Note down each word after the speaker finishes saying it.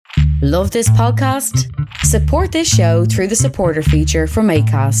Love this podcast? Support this show through the supporter feature from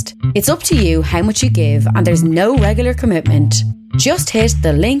Acast. It's up to you how much you give and there's no regular commitment. Just hit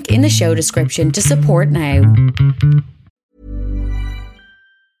the link in the show description to support now.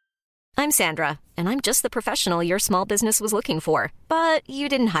 I'm Sandra, and I'm just the professional your small business was looking for. But you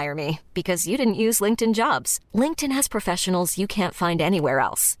didn't hire me because you didn't use LinkedIn Jobs. LinkedIn has professionals you can't find anywhere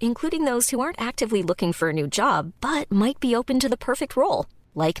else, including those who aren't actively looking for a new job, but might be open to the perfect role,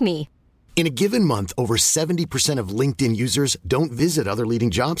 like me. In a given month, over 70% of LinkedIn users don't visit other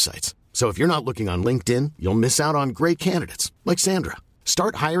leading job sites. So if you're not looking on LinkedIn, you'll miss out on great candidates like Sandra.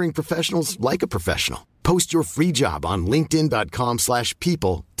 Start hiring professionals like a professional. Post your free job on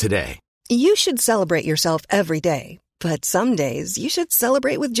linkedin.com/people today. You should celebrate yourself every day, but some days you should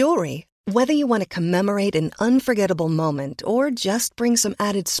celebrate with jewelry. Whether you want to commemorate an unforgettable moment or just bring some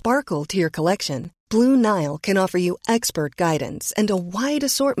added sparkle to your collection, Blue Nile can offer you expert guidance and a wide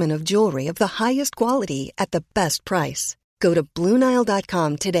assortment of jewelry of the highest quality at the best price. Go to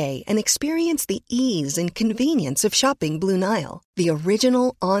BlueNile.com today and experience the ease and convenience of shopping Blue Nile, the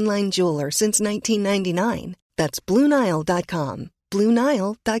original online jeweler since 1999. That's BlueNile.com.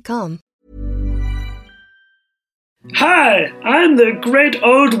 BlueNile.com. Hi, I'm the great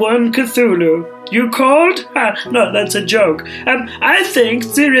old one Cthulhu. You called? No, that's a joke. I think,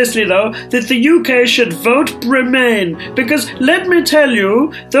 seriously though, that the UK should vote Remain, because let me tell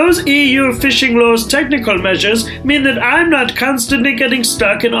you, those EU fishing laws technical measures mean that I'm not constantly getting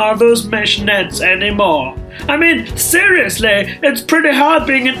stuck in all those mesh nets anymore. I mean, seriously, it's pretty hard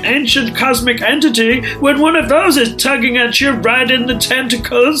being an ancient cosmic entity when one of those is tugging at you right in the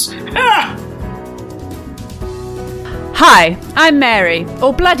tentacles. Ah! Hi, I'm Mary,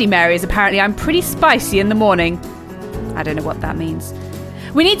 or Bloody Mary as apparently I'm pretty spicy in the morning. I don't know what that means.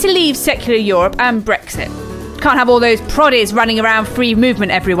 We need to leave secular Europe and Brexit. Can't have all those proddies running around free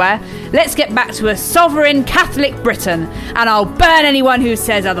movement everywhere. Let's get back to a sovereign Catholic Britain, and I'll burn anyone who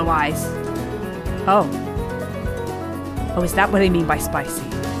says otherwise. Oh, is that what they mean by spicy?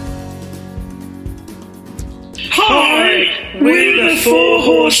 Hi, we're the four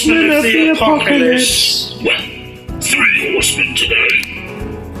horsemen of the apocalypse. Well, 3 horsemen today.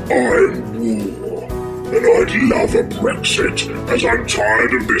 I'm war, and I'd love a Brexit, as I'm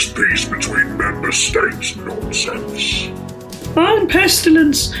tired of this peace between member states nonsense. I'm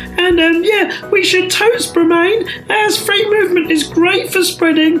Pestilence, and we should toast Remain, as free movement is great for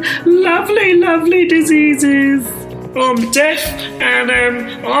spreading lovely, lovely diseases. I'm Death, and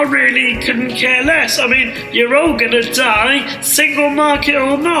I really couldn't care less. I mean, you're all gonna die, single market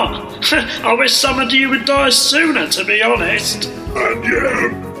or not. I wish some of you would die sooner, to be honest. And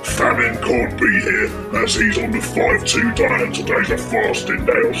Famine can't be here, as he's on the 5-2 diet, and today's a fasting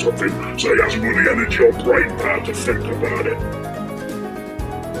day or something, so he hasn't got the energy or brain power to think about it.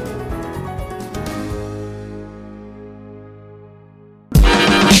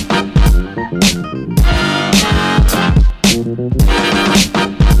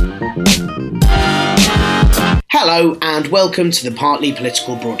 Hello and welcome to the Partly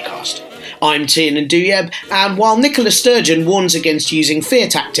Political Broadcast. I'm Tiernan Douieb, and while Nicola Sturgeon warns against using fear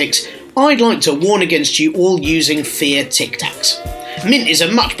tactics, I'd like to warn against you all using fear Tic Tacs. Mint is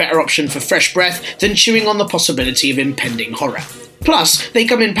a much better option for fresh breath than chewing on the possibility of impending horror. Plus, they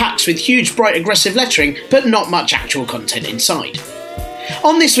come in packs with huge bright aggressive lettering, but not much actual content inside.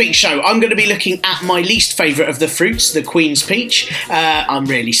 On this week's show, I'm going to be looking at my least favourite of the fruits, the Queen's Peach. I'm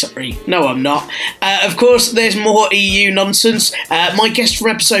really sorry. No, I'm not. Of course, there's more EU nonsense. My guest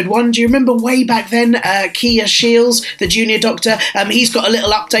from episode 1, do you remember way back then, Keir Shields, the junior doctor? He's got a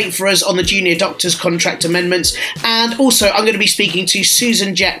little update for us on the junior doctor's contract amendments. And also, I'm going to be speaking to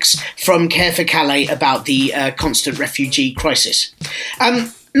Susan Jex from Care for Calais about the constant refugee crisis.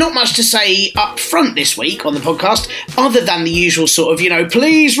 Not much to say up front this week on the podcast, other than the usual sort of,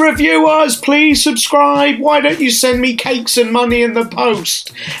 please review us, please subscribe, why don't you send me cakes and money in the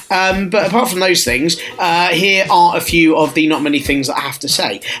post? But apart from those things, here are a few of the not many things that I have to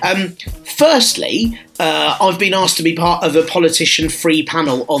say. Firstly, I've been asked to be part of a politician-free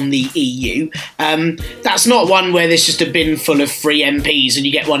panel on the EU. That's not one where there's just a bin full of free MPs and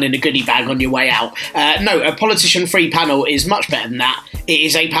you get one in a goodie bag on your way out. No, a politician-free panel is much better than that. It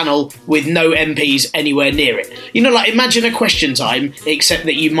is a panel with no MPs anywhere near it. Imagine a question time, except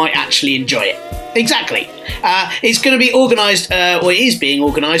that you might actually enjoy it. Exactly. It's going to be organised, or it is being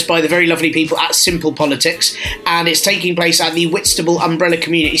organised, by the very lovely people at Simple Politics, and it's taking place at the Whitstable Umbrella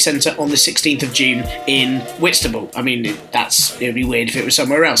Community Centre on the 16th of June in Whitstable. I mean, it would be weird if it was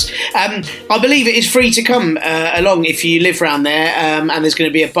somewhere else. I believe it is free to come along if you live around there, and there's going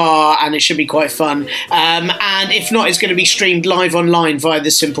to be a bar, and it should be quite fun. And if not, it's going to be streamed live online via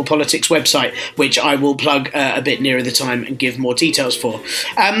the Simple Politics website, which I will plug a bit nearer the time and give more details for.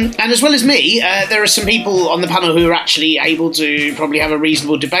 And as well as me, there are some people on the panel who are actually able to probably have a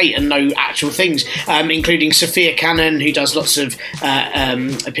reasonable debate and know actual things, including Sophia Cannon, who does lots of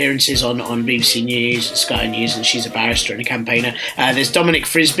appearances on BBC News, Sky News, and she's a barrister and a campaigner. There's Dominic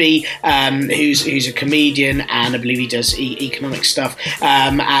Frisby, who's a comedian, and I believe he does economic stuff.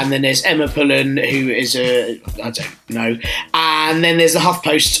 And then there's Emma Pullen, who is I don't know. And then there's the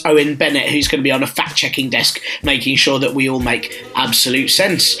HuffPost's Owen Bennett, who's going to be on a fact-checking desk, making sure that we all make absolute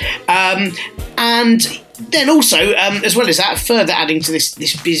sense. And then also, as well as that, further adding to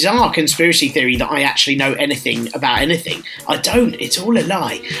this bizarre conspiracy theory that I actually know anything about anything. I don't. It's all a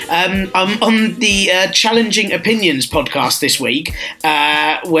lie. I'm on the Challenging Opinions podcast this week,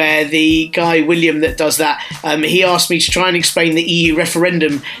 where the guy, William, that does that, he asked me to try and explain the EU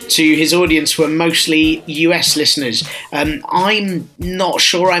referendum to his audience, who are mostly US listeners. I'm not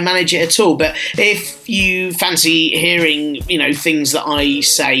sure I manage it at all, but if you fancy hearing, things that I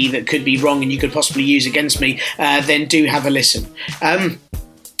say that could be wrong and you could possibly use against me, then do have a listen. I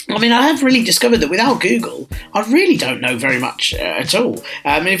have really discovered that without Google, I really don't know very much at all.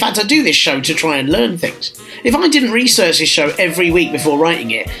 In fact, I do this show to try and learn things. If I didn't research this show every week before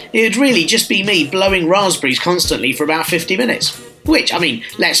writing it, it would really just be me blowing raspberries constantly for about 50 minutes. Which,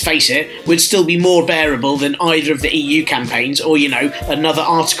 let's face it, would still be more bearable than either of the EU campaigns or, another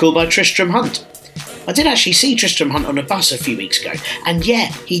article by Tristram Hunt. I did actually see Tristram Hunt on a bus a few weeks ago, and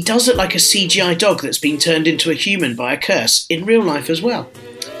yeah, he does look like a CGI dog that's been turned into a human by a curse in real life as well.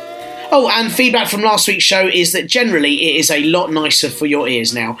 Oh, and feedback from last week's show is that generally it is a lot nicer for your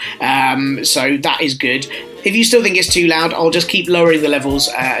ears now, so that is good. If you still think it's too loud, I'll just keep lowering the levels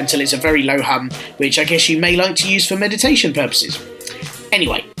until it's a very low hum, which I guess you may like to use for meditation purposes.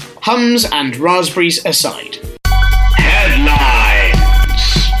 Anyway, hums and raspberries aside.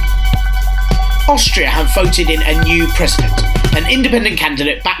 Austria have voted in a new president, an independent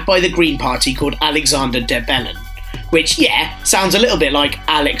candidate backed by the Green Party called Alexander de Bellen. Which, sounds a little bit like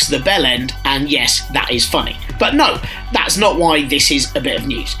Alex the Bellend, and yes, that is funny. But no, that's not why this is a bit of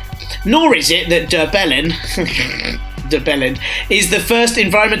news. Nor is it that de Bellen is the first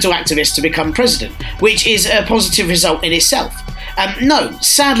environmental activist to become president, which is a positive result in itself. No,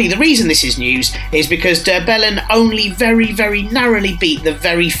 sadly, the reason this is news is because de Bellen only very, very narrowly beat the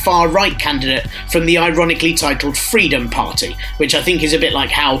very far-right candidate from the ironically titled Freedom Party, which I think is a bit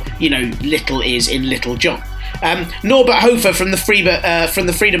like how, Little is in Little John. Norbert Hofer from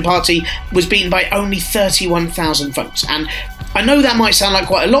the Freedom Party was beaten by only 31,000 votes, and I know that might sound like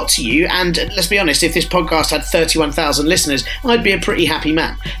quite a lot to you, and let's be honest, if this podcast had 31,000 listeners, I'd be a pretty happy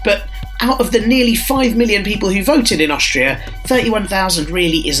man. But out of the nearly 5 million people who voted in Austria, 31,000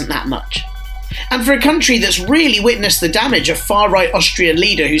 really isn't that much. And for a country that's really witnessed the damage a far-right Austrian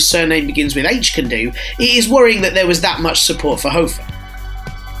leader whose surname begins with H can do, it is worrying that there was that much support for Hofer.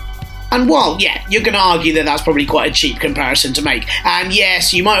 And while, you're going to argue that that's probably quite a cheap comparison to make, and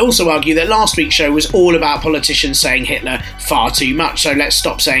yes, you might also argue that last week's show was all about politicians saying Hitler far too much, so let's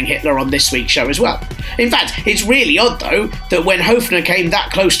stop saying Hitler on this week's show as well. In fact, it's really odd, though, that when Hofner came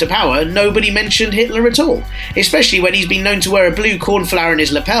that close to power, nobody mentioned Hitler at all, especially when he's been known to wear a blue cornflower in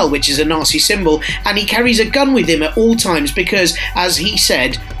his lapel, which is a Nazi symbol, and he carries a gun with him at all times because, as he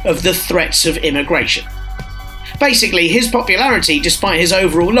said, of the threats of immigration. Basically, his popularity, despite his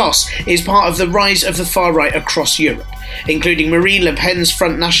overall loss, is part of the rise of the far right across Europe, including Marine Le Pen's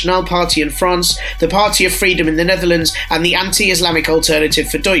Front National party in France, the Party of Freedom in the Netherlands, and the anti-Islamic Alternative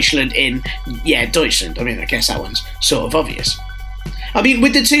for Deutschland in, Deutschland. I guess that one's sort of obvious.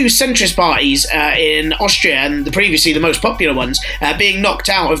 With the two centrist parties in Austria and previously the most popular ones being knocked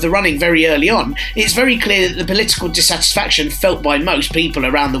out of the running very early on, it's very clear that the political dissatisfaction felt by most people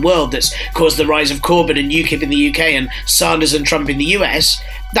around the world that's caused the rise of Corbyn and UKIP in the UK and Sanders and Trump in the US,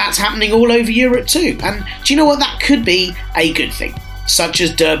 that's happening all over Europe too. And do you know what? That could be a good thing, such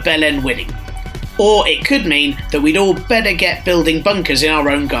as de Bellen winning. Or it could mean that we'd all better get building bunkers in our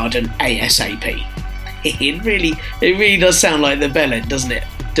own garden ASAP. It really does sound like the Bellend, doesn't it?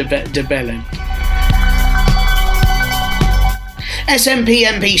 De Bellen. SNP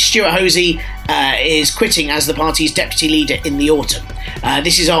MP Stuart Hosey is quitting as the party's deputy leader in the autumn.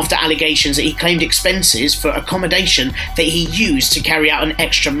 This is after allegations that he claimed expenses for accommodation that he used to carry out an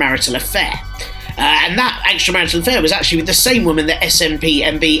extramarital affair. And that extramarital affair was actually with the same woman that SNP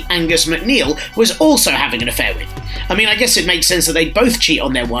MB Angus MacNeil was also having an affair with. I mean, I guess it makes sense that they'd both cheat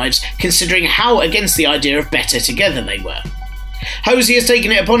on their wives, considering how against the idea of better together they were. Hosey has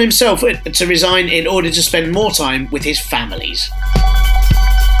taken it upon himself to resign in order to spend more time with his families.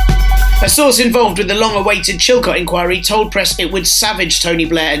 A source involved with the long-awaited Chilcot inquiry told press it would savage Tony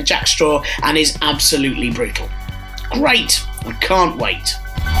Blair and Jack Straw and is absolutely brutal. Great! I can't wait.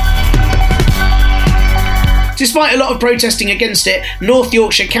 Despite a lot of protesting against it, North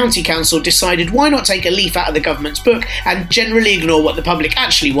Yorkshire County Council decided why not take a leaf out of the government's book and generally ignore what the public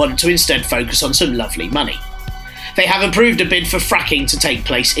actually want to instead focus on some lovely money. They have approved a bid for fracking to take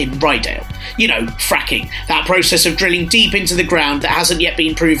place in Rydale. You know, fracking, that process of drilling deep into the ground that hasn't yet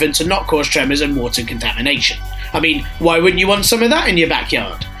been proven to not cause tremors and water contamination. I mean, why wouldn't you want some of that in your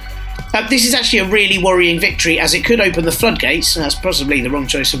backyard? This is actually a really worrying victory, as it could open the floodgates, that's possibly the wrong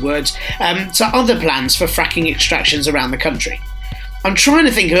choice of words, to other plans for fracking extractions around the country. I'm trying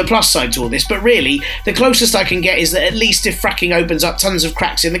to think of a plus side to all this, but really, the closest I can get is that at least if fracking opens up tons of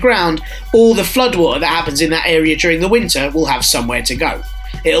cracks in the ground, all the floodwater that happens in that area during the winter will have somewhere to go.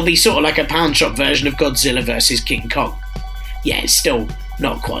 It'll be sort of like a pound shop version of Godzilla vs King Kong. Yeah, it's still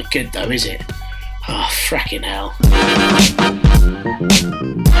not quite good though, is it? Oh, fracking hell.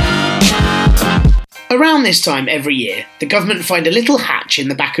 Around this time every year, the government find a little hatch in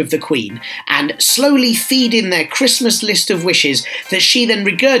the back of the Queen and slowly feed in their Christmas list of wishes that she then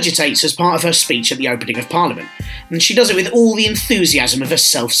regurgitates as part of her speech at the opening of Parliament, and she does it with all the enthusiasm of a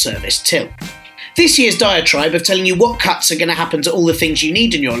self-service till. This year's diatribe of telling you what cuts are going to happen to all the things you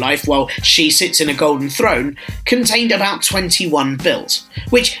need in your life while she sits in a golden throne contained about 21 bills,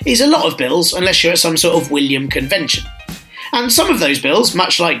 which is a lot of bills unless you're at some sort of William convention. And some of those bills,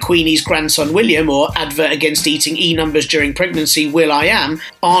 much like Queenie's grandson William or advert against eating E-numbers during pregnancy will.i.am,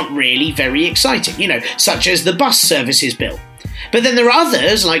 aren't really very exciting, such as the bus services bill. But then there are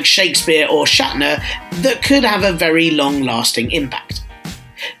others, like Shakespeare or Shatner, that could have a very long-lasting impact.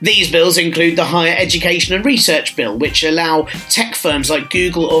 These bills include the Higher Education and Research Bill, which allow tech firms like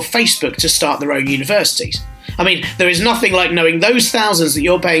Google or Facebook to start their own universities. I mean, there is nothing like knowing those thousands that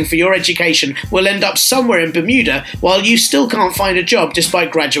you're paying for your education will end up somewhere in Bermuda while you still can't find a job despite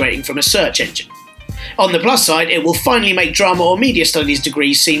graduating from a search engine. On the plus side, it will finally make drama or media studies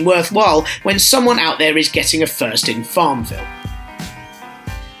degrees seem worthwhile when someone out there is getting a first in Farmville.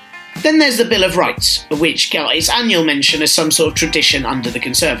 Then there's the Bill of Rights, which got its annual mention as some sort of tradition under the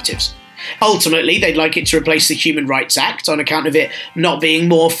Conservatives. Ultimately, they'd like it to replace the Human Rights Act on account of it not being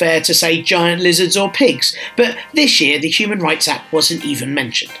more fair to, say, giant lizards or pigs, but this year the Human Rights Act wasn't even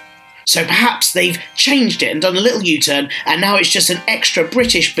mentioned. So perhaps they've changed it and done a little U-turn, and now it's just an extra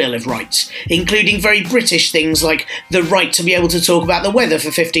British Bill of Rights, including very British things like the right to be able to talk about the weather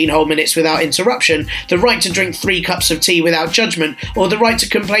for 15 whole minutes without interruption, the right to drink 3 cups of tea without judgment, or the right to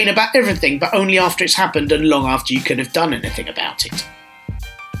complain about everything but only after it's happened and long after you could have done anything about it.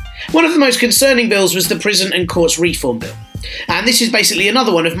 One of the most concerning bills was the Prison and Courts Reform Bill. And this is basically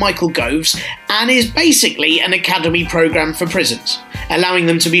another one of Michael Gove's and is basically an academy programme for prisons, allowing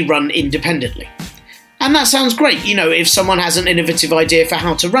them to be run independently. And that sounds great, if someone has an innovative idea for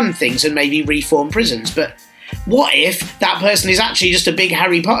how to run things and maybe reform prisons, but what if that person is actually just a big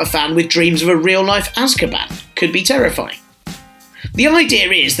Harry Potter fan with dreams of a real-life Azkaban? Could be terrifying. The idea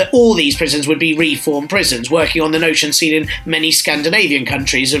is that all these prisons would be reformed prisons, working on the notion seen in many Scandinavian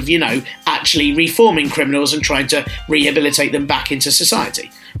countries of, actually reforming criminals and trying to rehabilitate them back into society,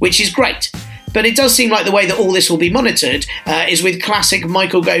 which is great. But it does seem like the way that all this will be monitored is with classic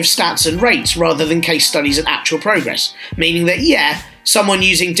Michael Gove stats and rates rather than case studies and actual progress, meaning that, someone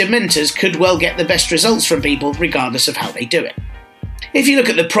using Dementors could well get the best results from people regardless of how they do it. If you look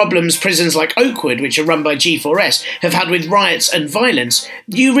at the problems prisons like Oakwood, which are run by G4S, have had with riots and violence,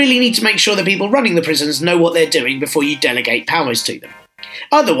 you really need to make sure the people running the prisons know what they're doing before you delegate powers to them.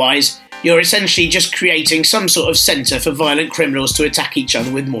 Otherwise, you're essentially just creating some sort of centre for violent criminals to attack each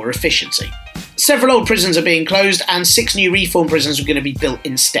other with more efficiency. Several old prisons are being closed and 6 new reform prisons are going to be built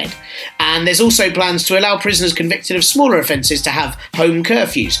instead. And there's also plans to allow prisoners convicted of smaller offences to have home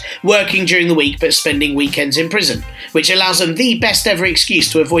curfews, working during the week but spending weekends in prison, which allows them the best ever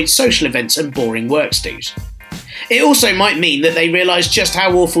excuse to avoid social events and boring work stews. It also might mean that they realise just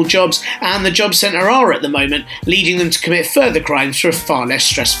how awful jobs and the job centre are at the moment, leading them to commit further crimes for a far less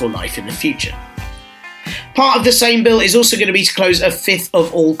stressful life in the future. Part of the same bill is also going to be to close 1/5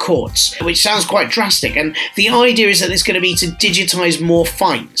 of all courts, which sounds quite drastic, and the idea is that it's going to be to digitise more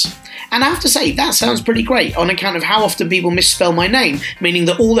fines. And I have to say, that sounds pretty great on account of how often people misspell my name, meaning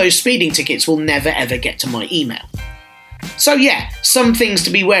that all those speeding tickets will never ever get to my email. So yeah, some things to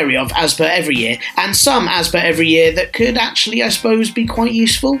be wary of as per every year, and some as per every year that could actually, I suppose, be quite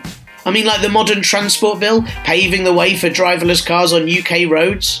useful. I mean, like the modern transport bill, paving the way for driverless cars on UK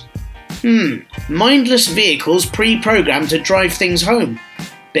roads. Mindless vehicles pre-programmed to drive things home.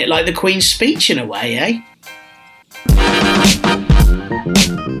 Bit like the Queen's speech in a way, eh?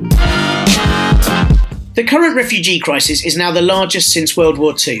 The current refugee crisis is now the largest since World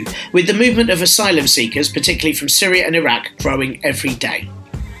War II, with the movement of asylum seekers, particularly from Syria and Iraq, growing every day.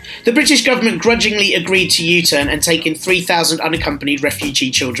 The British government grudgingly agreed to U-turn and take in 3,000 unaccompanied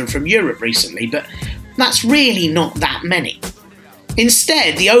refugee children from Europe recently, but that's really not that many.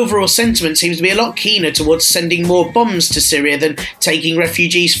 Instead, the overall sentiment seems to be a lot keener towards sending more bombs to Syria than taking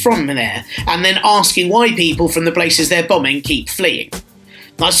refugees from there, and then asking why people from the places they're bombing keep fleeing.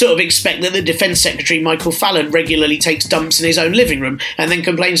 I sort of expect that the Defence Secretary Michael Fallon regularly takes dumps in his own living room and then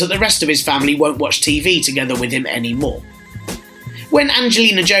complains that the rest of his family won't watch TV together with him anymore. When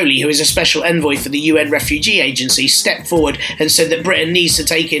Angelina Jolie, who is a special envoy for the UN Refugee Agency, stepped forward and said that Britain needs to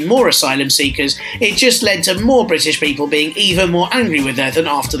take in more asylum seekers, it just led to more British people being even more angry with her than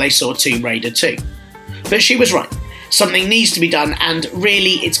after they saw Tomb Raider 2. But she was right. Something needs to be done, and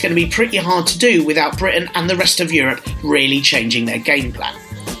really it's going to be pretty hard to do without Britain and the rest of Europe really changing their game plan.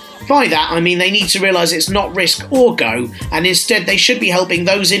 By that, I mean they need to realise it's not risk or go, and instead they should be helping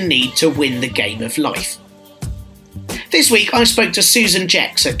those in need to win the game of life. This week I spoke to Susan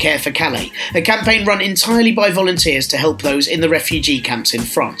Jex at Care for Calais, a campaign run entirely by volunteers to help those in the refugee camps in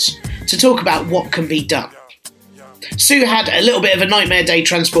France, to talk about what can be done. Sue had a little bit of a nightmare day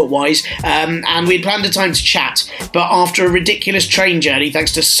transport-wise, and we'd planned a time to chat, but after a ridiculous train journey,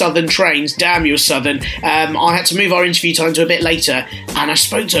 thanks to Southern Trains, damn you Southern, I had to move our interview time to a bit later, and I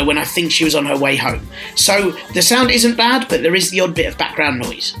spoke to her when I think she was on her way home. So the sound isn't bad, but there is the odd bit of background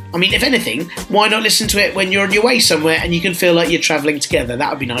noise. I mean, if anything, why not listen to it when you're on your way somewhere and you can feel like you're travelling together?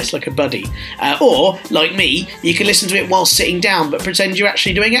 That would be nice, like a buddy. Or, like me, you can listen to it while sitting down, but pretend you're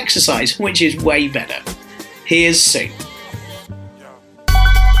actually doing exercise, which is way better. Here's Sue.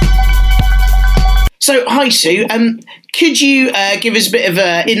 So, hi Sue. Could you give us a bit of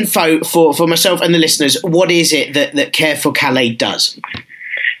info for myself and the listeners? What is it that Care for Calais does?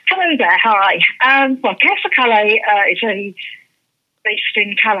 Hello there. Hi. Well, Care for Calais is based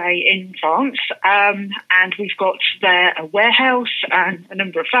in Calais in France, and we've got there a warehouse and a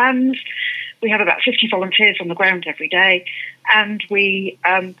number of vans. We have about 50 volunteers on the ground every day, and we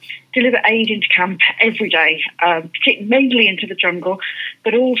deliver aid into camp every day, mainly into the jungle,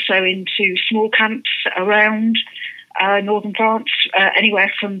 but also into small camps around northern France,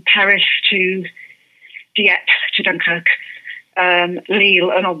 anywhere from Paris to Dieppe to Dunkirk,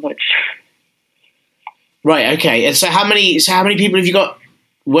 Lille and onwards. Right, okay. And so how many people have you got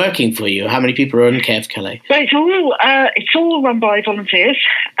working for you? How many people are on Care for Calais? Well, it's all run by volunteers.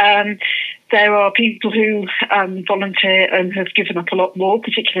 There are people who volunteer and have given up a lot more,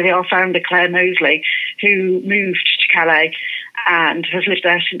 particularly our founder, Claire Mosley, who moved to Calais and has lived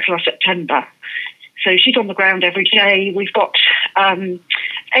there since last September. So she's on the ground every day. We've got 8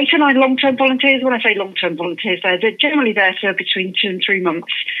 or 9 long-term volunteers. When I say long-term volunteers, they're generally there for between 2 and 3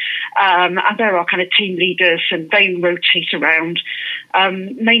 months. And there are kind of team leaders, and they rotate around.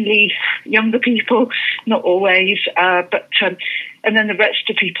 Mainly younger people, not always, but and then the rest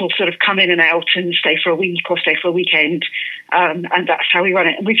of people sort of come in and out and stay for a week or stay for a weekend, and that's how we run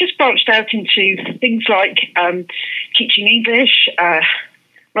it. And we've just branched out into things like teaching English,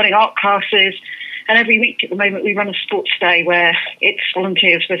 running art classes, and every week at the moment we run a sports day where it's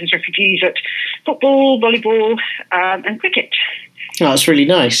volunteers versus refugees at football, volleyball, and cricket. Oh, that's really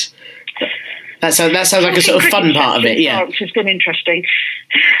nice. That sounds like a sort of fun part of it, yeah. Which has been interesting.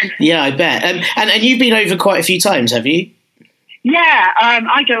 Yeah, I bet. And you've been over quite a few times, have you? Yeah,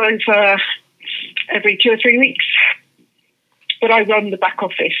 I go over every 2 or 3 weeks. But I run the back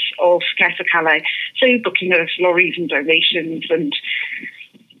office of Care for Calais, so booking of lorries and donations and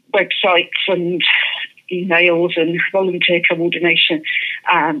websites and emails and volunteer coordination.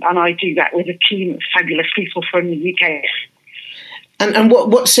 And I do that with a team of fabulous people from the UK. And what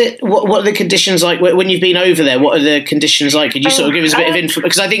are the conditions like when you've been over there? What are the conditions like? Could you sort of give us a bit of info?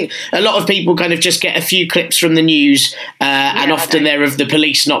 Because I think a lot of people kind of just get a few clips from the news, and often they're of the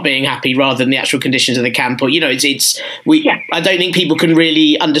police not being happy rather than the actual conditions of the camp. Or I don't think people can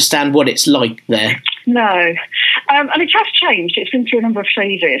really understand what it's like there. No, and it has changed. It's been through a number of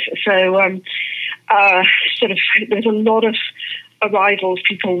phases. So, there's a lot of arrivals,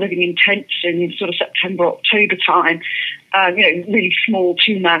 people living in tents in sort of September, October time, really small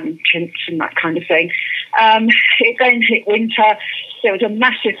 2-man tents and that kind of thing. It then hit winter. There was a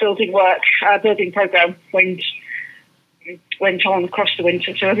massive building program when went on across the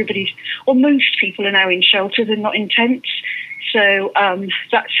winter. So most people are now in shelters and not in tents. So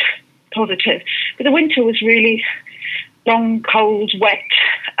that's positive. But the winter was really long, cold, wet.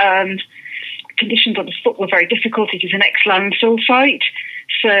 Conditions on the foot were very difficult. It is an ex-landfill site.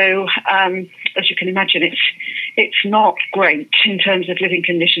 So, as you can imagine, it's not great in terms of living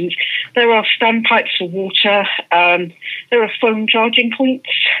conditions. There are standpipes for water. There are phone charging points,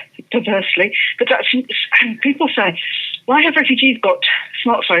 perversely. But and people say, why have refugees got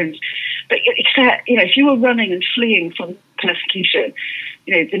smartphones? But it's that, if you were running and fleeing from persecution,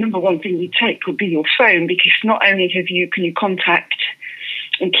 the number one thing you take would be your phone, because not only can you contact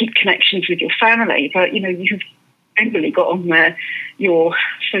and keep connections with your family, but, you've generally got on there your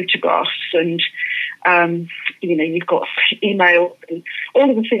photographs and, you've got email and all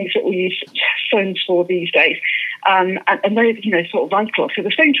of the things that we use phones for these days. And they're, sort of vital. So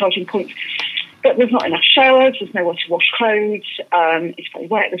the phone charging points, but there's not enough showers, there's nowhere to wash clothes, it's very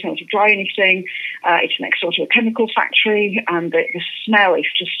wet, there's nowhere to dry anything, it's next door to a chemical factory, and the smell is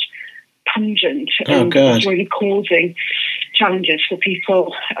just pungent and it's really causing challenges for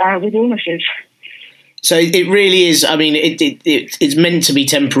people with illnesses. So it really is, it's meant to be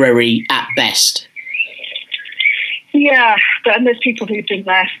temporary at best. Yeah, and there's people who've been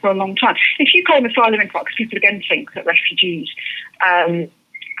there for a long time. If you claim asylum in France, people again think that refugees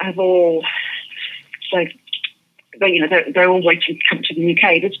have all... So, they're all waiting to come to the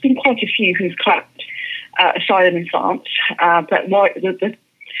UK. There's been quite a few who've claimed asylum in France, but the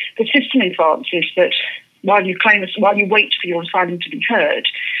system in France is that while you wait for your asylum to be heard,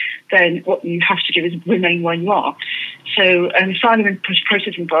 then what you have to do is remain where you are. So an asylum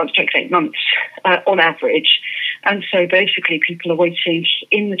process in France takes 8 months on average. And so basically people are waiting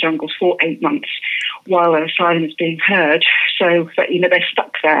in the jungles for 8 months while their asylum is being heard. So that, they're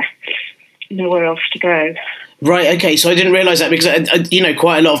stuck there, nowhere else to go. Right, okay, so I didn't realise that, because,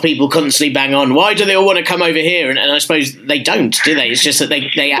 quite a lot of people constantly bang on, why do they all want to come over here? And I suppose they don't, do they? It's just that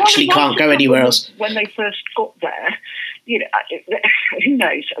they actually can't go anywhere else. When they first got there, who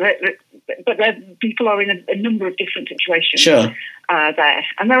knows? But people are in a number of different situations. Sure. There.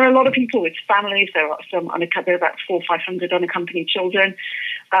 And there are a lot of people with families. There are there are about 400 or 500 unaccompanied children.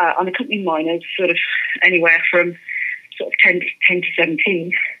 Unaccompanied minors, sort of anywhere from sort of 10 to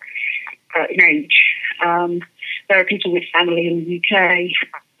 17 in age. There are people with family in the UK.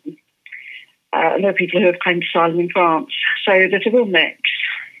 And there are people who have claimed asylum in France. So there's a real mix.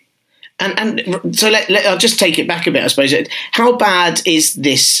 And so I'll just take it back a bit, I suppose. How bad is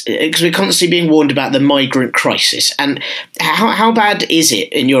this? Because we're constantly being warned about the migrant crisis. And how bad is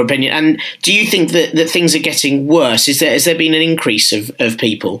it, in your opinion? And do you think that things are getting worse? Has there been an increase of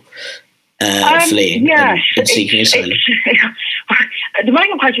people fleeing and seeking asylum? The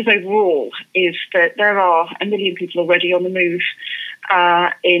migrant crisis overall is that there are 1 million people already on the move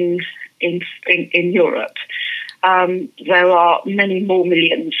in Europe. There are many more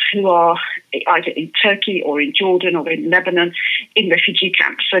millions who are either in Turkey or in Jordan or in Lebanon in refugee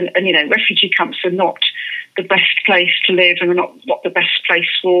camps. And refugee camps are not the best place to live and are not the best place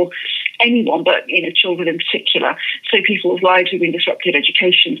for anyone, but, children in particular. So people's lives have been disrupted,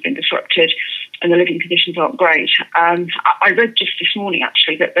 education's been disrupted, and the living conditions aren't great. I read just this morning,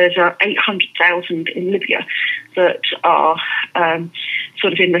 actually, that there's 800,000 in Libya that are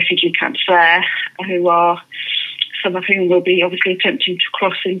sort of in refugee camps there, who are... some of whom will be obviously attempting to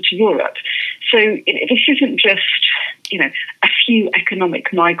cross into Europe. So this isn't just, a few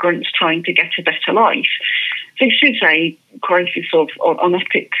economic migrants trying to get a better life. This is a crisis on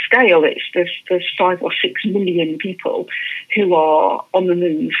epic scale. There's 5 or 6 million people who are on the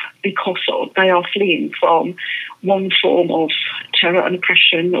move because they are fleeing from one form of terror and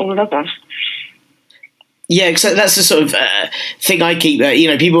oppression or another. Yeah, because that's the sort of thing I keep.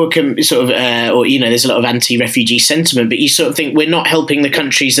 People can sort of, there's a lot of anti-refugee sentiment, but you sort of think we're not helping the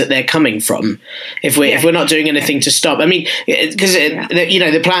countries that they're coming from if we're not doing anything to stop. I mean, because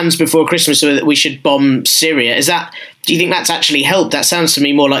the plans before Christmas were that we should bomb Syria. Do you think that's actually helped? That sounds to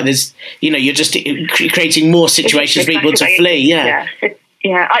me more like there's, you're just creating more situations for people to flee. Yeah.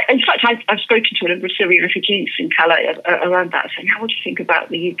 Yeah, in fact, I've spoken to a number of Syrian refugees in Calais around that, saying, how would you think about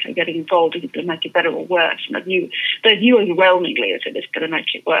the UK getting involved? Is it going to make it better or worse? And their view overwhelmingly is that it's going to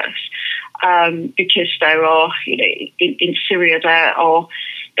make it worse, because there are, in Syria,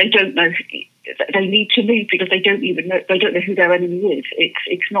 they don't know. They need to leave because they don't know who their enemy is.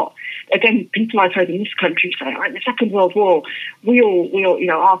 It's not, again, people I've heard in this country say, in the Second World War, we all,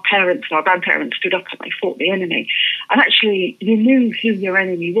 our parents and our grandparents stood up and they fought the enemy. And actually, you knew who your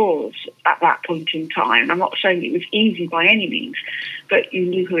enemy was at that point in time. I'm not saying it was easy by any means, but you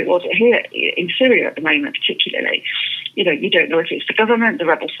knew who it was. Here in Syria at the moment, particularly, you don't know if it's the government, the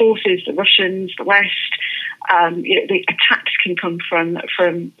rebel forces, the Russians, the West. The attacks can come from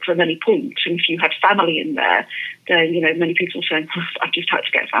any point, and if you had family in there, then many people are saying, I've just had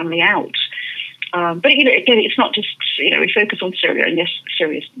to get family out. But again, it's not just we focus on Syria, and yes,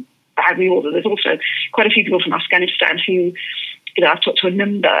 Syria's badly ordered. There's also quite a few people from Afghanistan who, I've talked to a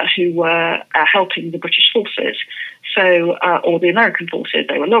number who were helping the British forces, or the American forces.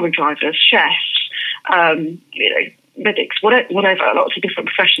 They were lorry drivers, chefs, medics, whatever, lots of different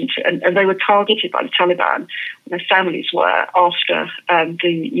professions, and they were targeted by the Taliban, when their families were, after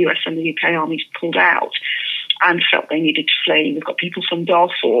the US and the UK armies pulled out and felt they needed to flee. We've got people from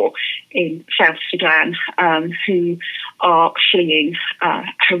Darfur in South Sudan who are fleeing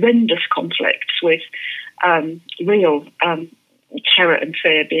horrendous conflicts with real terror and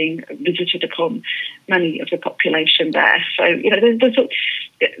fear being visited upon many of the population there. So,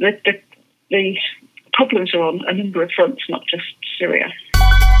 the problems are on a number of fronts, not just Syria.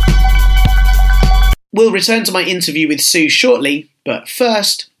 We'll return to my interview with Sue shortly, but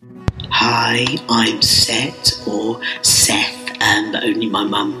first... Hi, I'm Set, or Seth, but only my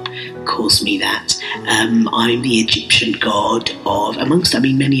mum calls me that. I'm the Egyptian god of, amongst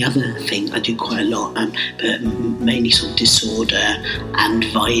many other things. I do quite a lot, but mainly sort of disorder and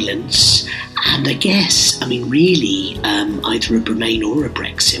violence. And I guess, really, either a Remain or a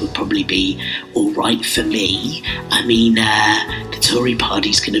Brexit would probably be all right for me. The Tory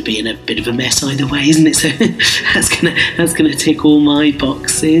party's going to be in a bit of a mess either way, isn't it? So that's gonna tick all my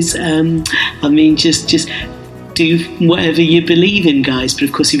boxes. Just do whatever you believe in, guys. But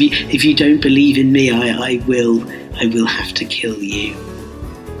of course, if you don't believe in me, I will have to kill you.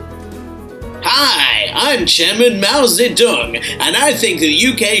 Hi, I'm Chairman Mao Zedong, and I think the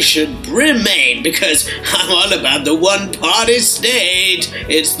UK should remain because I'm all about the one-party state.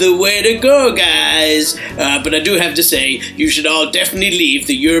 It's the way to go, guys. But I do have to say, you should all definitely leave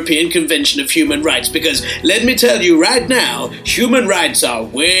the European Convention of Human Rights because, let me tell you right now, human rights are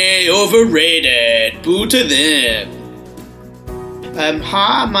way overrated. Boo to them.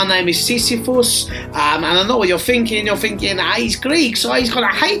 Hi, my name is Sisyphus, and I know what you're thinking. You're thinking, he's Greek, so he's going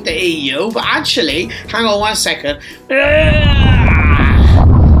to hate the EU, but actually, hang on 1 second. No,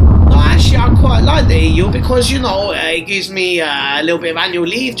 actually, I quite like the EU because, it gives me a little bit of annual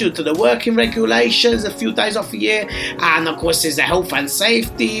leave due to the working regulations, a few days off a year, and of course, there's the health and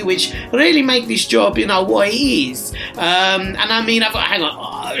safety, which really make this job, what it is. Hang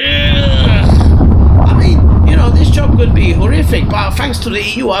on. This job could be horrific, but thanks to the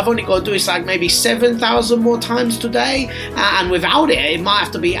EU, I've only got to do it maybe 7,000 more times today, and without it might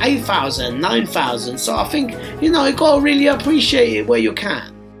have to be 8,000, 9,000. So I think, you got to really appreciate it where you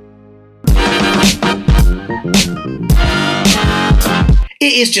can.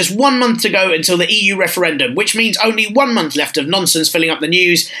 It is just 1 month to go until the EU referendum, which means only 1 month left of nonsense filling up the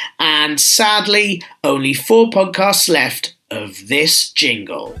news, and sadly, only 4 podcasts left of this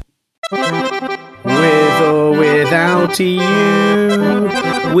jingle. With or without you,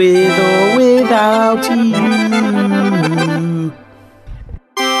 with or without you.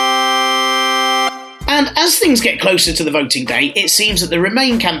 And as things get closer to the voting day, it seems that the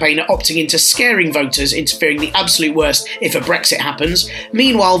Remain campaign are opting into scaring voters into fearing the absolute worst if a Brexit happens.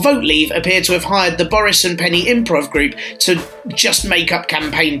 Meanwhile, Vote Leave appear to have hired the Boris and Penny Improv Group to just make up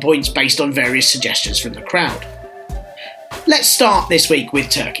campaign points based on various suggestions from the crowd. Let's start this week with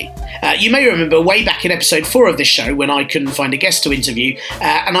Turkey. You may remember way back in episode 4 of this show when I couldn't find a guest to interview,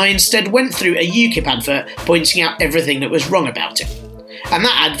 and I instead went through a UKIP advert pointing out everything that was wrong about it. And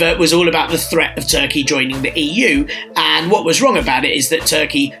that advert was all about the threat of Turkey joining the EU, and what was wrong about it is that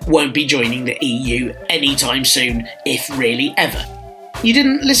Turkey won't be joining the EU anytime soon, if really ever. You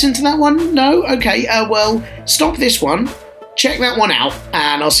didn't listen to that one? No? Okay, well, stop this one, check that one out,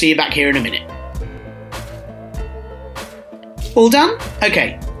 and I'll see you back here in a minute. All done?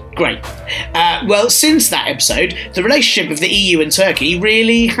 Okay, great. Well, since that episode, the relationship of the EU and Turkey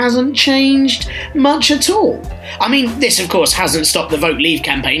really hasn't changed much at all. This of course hasn't stopped the Vote Leave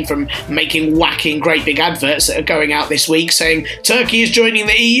campaign from making whacking great big adverts that are going out this week saying Turkey is joining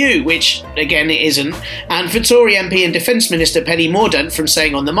the EU, which again it isn't, and for Tory MP and Defence Minister Penny Mordaunt from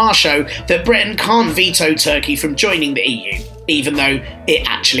saying on the Marr Show that Britain can't veto Turkey from joining the EU, even though it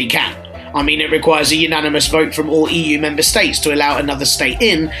actually can. It requires a unanimous vote from all EU member states to allow another state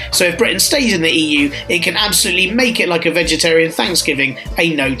in, so if Britain stays in the EU, it can absolutely make it like a vegetarian Thanksgiving,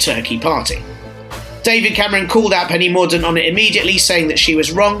 a no-Turkey party. David Cameron called out Penny Mordaunt on it immediately, saying that she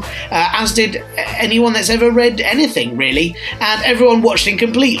was wrong, as did anyone that's ever read anything, really, and everyone watched in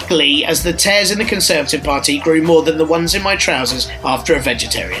complete glee as the tears in the Conservative Party grew more than the ones in my trousers after a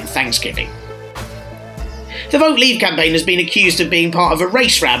vegetarian Thanksgiving. The Vote Leave campaign has been accused of being part of a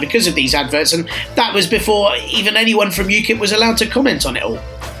race row because of these adverts, and that was before even anyone from UKIP was allowed to comment on it all.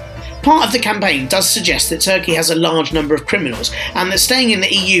 Part of the campaign does suggest that Turkey has a large number of criminals, and that staying in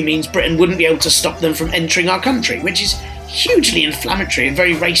the EU means Britain wouldn't be able to stop them from entering our country, which is hugely inflammatory and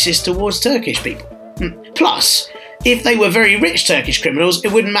very racist towards Turkish people. Plus, if they were very rich Turkish criminals,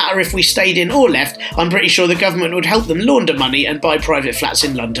 it wouldn't matter if we stayed in or left. I'm pretty sure the government would help them launder money and buy private flats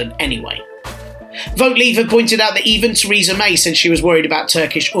in London anyway. Vote Leave have pointed out that even Theresa May said she was worried about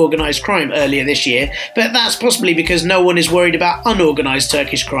Turkish organised crime earlier this year, but that's possibly because no one is worried about unorganised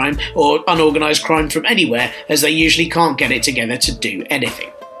Turkish crime or unorganised crime from anywhere, as they usually can't get it together to do anything.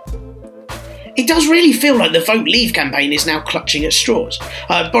 It does really feel like the Vote Leave campaign is now clutching at straws.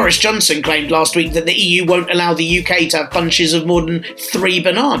 Boris Johnson claimed last week that the EU won't allow the UK to have bunches of more than 3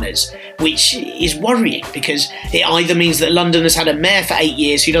 bananas, which is worrying because it either means that London has had a mayor for 8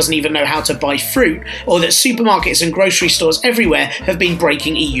 years who doesn't even know how to buy fruit, or that supermarkets and grocery stores everywhere have been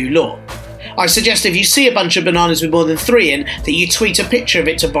breaking EU law. I suggest if you see a bunch of bananas with more than 3 in, that you tweet a picture of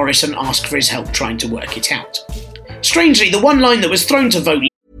it to Boris and ask for his help trying to work it out. Strangely, the one line that was thrown to Vote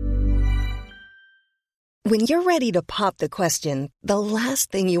When you're ready to pop the question, the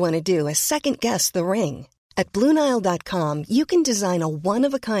last thing you want to do is second-guess the ring. At BlueNile.com, you can design a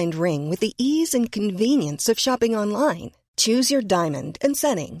one-of-a-kind ring with the ease and convenience of shopping online. Choose your diamond and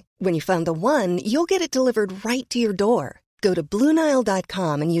setting. When you find the one, you'll get it delivered right to your door. Go to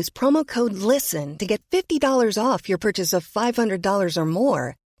BlueNile.com and use promo code LISTEN to get $50 off your purchase of $500 or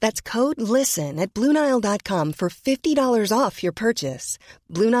more. That's code LISTEN at BlueNile.com for $50 off your purchase.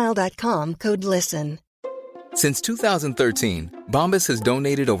 BlueNile.com, code LISTEN. Since 2013, Bombas has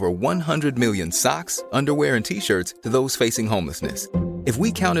donated over 100 million socks, underwear, and T-shirts to those facing homelessness. If we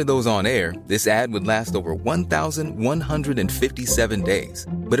counted those on air, this ad would last over 1,157 days.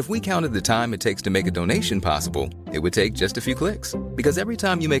 But if we counted the time it takes to make a donation possible, it would take just a few clicks. Because every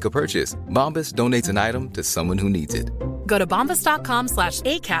time you make a purchase, Bombas donates an item to someone who needs it. Go to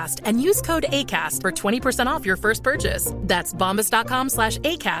bombas.com/ACAST and use code ACAST for 20% off your first purchase. That's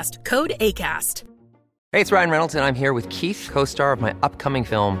bombas.com/ACAST, code ACAST. Hey, it's Ryan Reynolds, and I'm here with Keith, co-star of my upcoming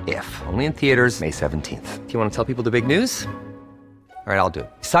film, If, only in theaters May 17th. Do you want to tell people the big news? All right, I'll do it.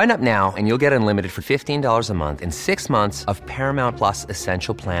 Sign up now and you'll get unlimited for $15 a month and 6 months of Paramount Plus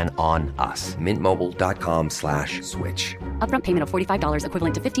Essential Plan on us. MintMobile.com/switch. Upfront payment of $45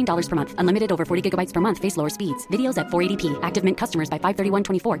 equivalent to $15 per month. Unlimited over 40 gigabytes per month. Face lower speeds. Videos at 480p. Active Mint customers by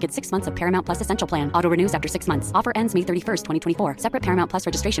 531.24 get 6 months of Paramount Plus Essential Plan. Auto renews after 6 months. Offer ends May 31st, 2024. Separate Paramount Plus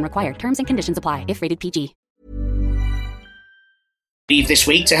registration required. Terms and conditions apply if rated PG. This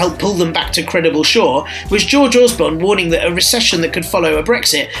week to help pull them back to credible shore was George Osborne warning that a recession that could follow a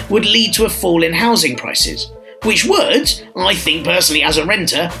Brexit would lead to a fall in housing prices, which would, I think personally as a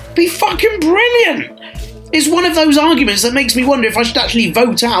renter, be fucking brilliant. It's one of those arguments that makes me wonder if I should actually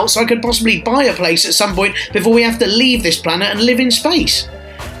vote out so I could possibly buy a place at some point before we have to leave this planet and live in space.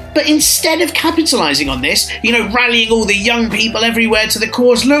 But instead of capitalising on this, rallying all the young people everywhere to the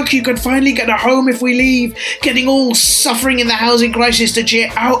cause, look, you could finally get a home if we leave, getting all suffering in the housing crisis to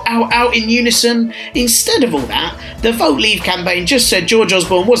cheer out, out, out in unison. Instead of all that, the Vote Leave campaign just said George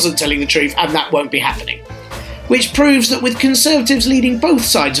Osborne wasn't telling the truth and that won't be happening. Which proves that with Conservatives leading both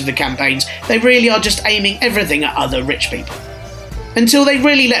sides of the campaigns, they really are just aiming everything at other rich people. Until they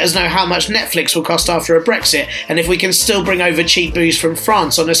really let us know how much Netflix will cost after a Brexit, and if we can still bring over cheap booze from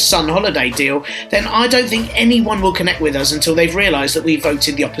France on a Sun holiday deal, then I don't think anyone will connect with us until they've realised that we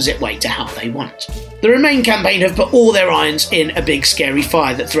voted the opposite way to how they want. The Remain campaign have put all their irons in a big scary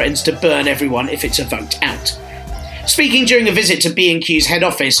fire that threatens to burn everyone if it's a vote out. Speaking during a visit to B&Q's head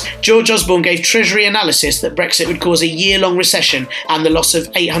office, George Osborne gave Treasury analysis that Brexit would cause a year-long recession and the loss of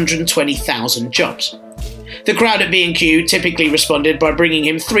 820,000 jobs. The crowd at B&Q typically responded by bringing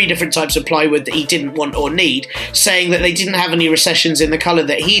him 3 different types of plywood that he didn't want or need, saying that they didn't have any recessions in the colour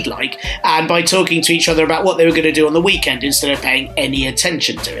that he'd like, and by talking to each other about what they were going to do on the weekend instead of paying any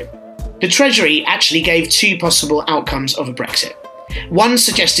attention to him. The Treasury actually gave 2 possible outcomes of a Brexit. One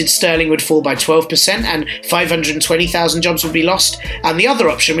suggested sterling would fall by 12% and 520,000 jobs would be lost, and the other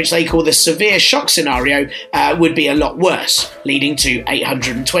option, which they call the severe shock scenario, would be a lot worse, leading to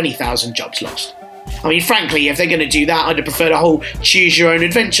 820,000 jobs lost. I mean, frankly, if they're going to do that, I'd have preferred a whole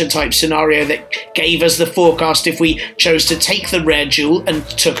choose-your-own-adventure type scenario that gave us the forecast if we chose to take the rare jewel and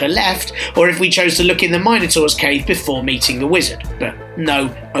took a left, or if we chose to look in the Minotaur's cave before meeting the wizard. But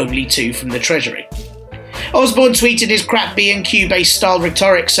no, only 2 from the Treasury. Osborne tweeted his crap B&Q-based style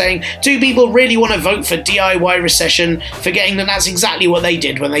rhetoric saying, "Do people really want to vote for DIY recession?" forgetting that that's exactly what they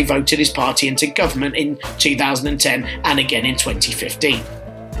did when they voted his party into government in 2010 and again in 2015.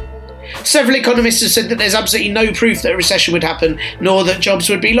 Several economists have said that there's absolutely no proof that a recession would happen, nor that jobs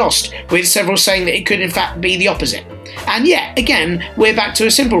would be lost, with several saying that it could in fact be the opposite. And yet, again, we're back to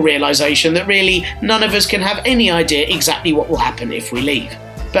a simple realisation that really none of us can have any idea exactly what will happen if we leave.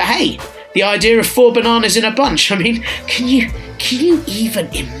 But hey, the idea of 4 bananas in a bunch, I mean, can you even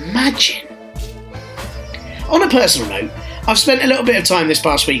imagine? On a personal note, I've spent a little bit of time this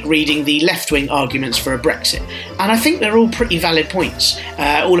past week reading the left-wing arguments for a Brexit, and I think they're all pretty valid points,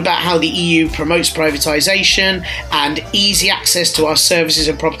 all about how the EU promotes privatisation and easy access to our services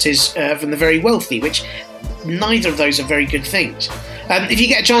and properties from the very wealthy, which neither of those are very good things. If you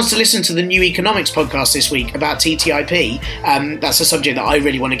get a chance to listen to the New Economics podcast this week about TTIP, that's a subject that I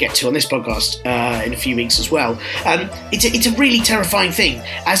really want to get to on this podcast in a few weeks as well. It's a really terrifying thing,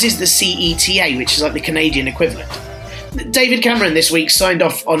 as is the CETA, which is like the Canadian equivalent. David Cameron this week signed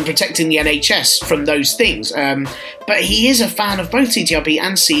off on protecting the NHS from those things, but he is a fan of both TTIP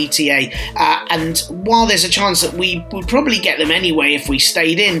and CETA, and while there's a chance that we would probably get them anyway if we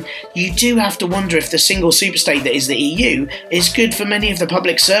stayed in, you do have to wonder if the single superstate that is the EU is good for many of the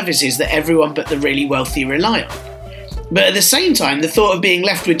public services that everyone but the really wealthy rely on. But at the same time, the thought of being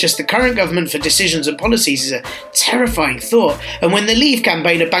left with just the current government for decisions and policies is a terrifying thought, and when the Leave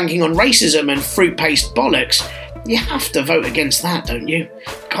campaign are banking on racism and fruit-paste bollocks, you have to vote against that, don't you?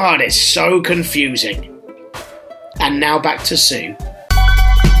 God, it's so confusing. And now back to Sue.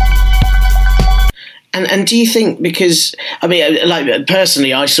 And do you think, because, I mean, like,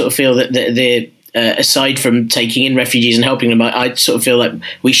 personally, I sort of feel that the aside from taking in refugees and helping them, I sort of feel like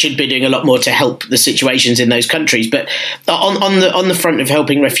we should be doing a lot more to help the situations in those countries. But on the front of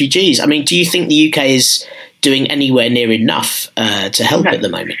helping refugees, I mean, do you think the UK is doing anywhere near enough to help at the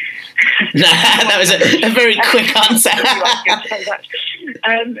moment? No, that was a very quick answer.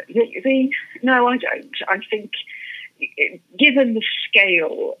 No, I don't. I think, given the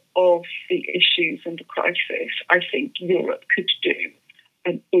scale of the issues and the crisis, I think Europe could do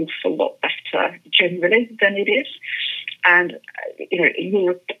an awful lot better generally than it is. And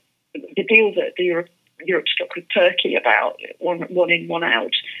Europe, the deal that Europe struck with Turkey about one in, one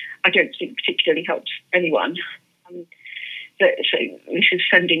out, I don't think particularly helps anyone. So this is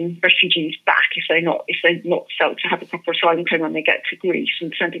sending refugees back if they're not felt to have a proper asylum claim when they get to Greece,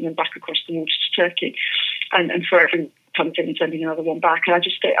 and sending them back across the water to Turkey, and for every comes in and sending another one back. And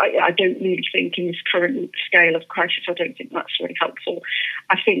I don't really think in this current scale of crisis, I don't think that's really helpful.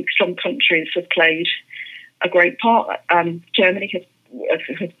 I think some countries have played a great part. Germany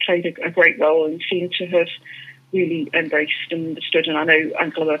has played a great role and seemed to have really embraced and understood, and I know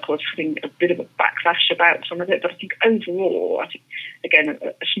Angela Merkel is having a bit of a backlash about some of it, but I think overall, again,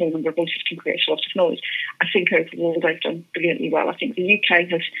 a small number of voices can create a lot of noise. I think overall they've done brilliantly well. I think the UK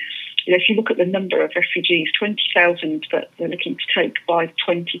has, if you look at the number of refugees, 20,000 that they're looking to take by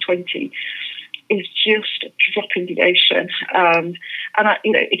 2020 is just a drop in the ocean. And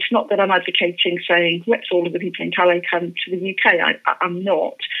it's not that I'm advocating saying, let's all of the people in Calais come to the UK. I'm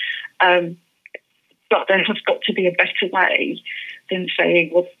not. But there has got to be a better way than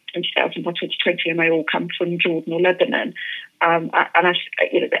saying, well, 20,000 by 2020 and they all come from Jordan or Lebanon. There has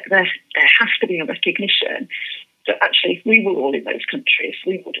to be a recognition that actually if we were all in those countries,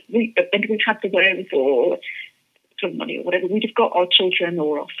 we'd had the wherewithal, some money or whatever, we'd have got our children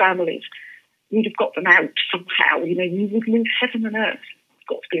or our families, we'd have got them out somehow. You would move heaven and earth. There's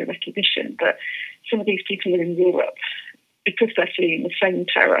got to be a recognition that some of these people are in Europe because they're fleeing the same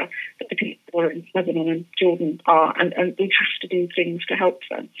terror that the people who are in Lebanon and Jordan are, and we have to do things to help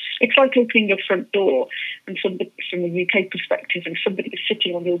them. It's like opening your front door and somebody, from a UK perspective, and somebody is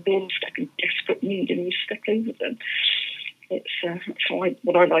sitting on your doorstep in desperate need and you step over them. It's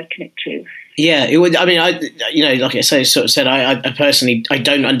what I liken it to. Yeah, it would. I mean, like I said, I personally, I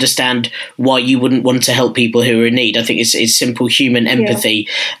don't understand why you wouldn't want to help people who are in need. I think it's simple human empathy.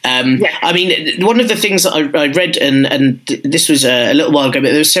 Yeah. I mean, one of the things that I read, and this was a little while ago,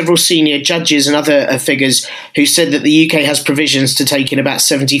 but there were several senior judges and other figures who said that the UK has provisions to take in about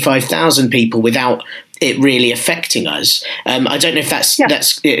 75,000 people without it really affecting us. I don't know if that's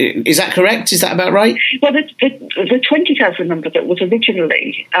is that correct? Is that about right? Well, the 20,000 number that was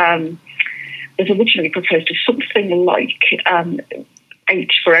originally proposed as something like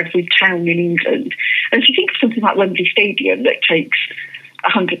 8 for every town in England. And if you think of something like Wembley Stadium that takes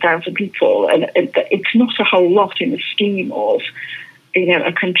 100,000 people, and it's not a whole lot in the scheme of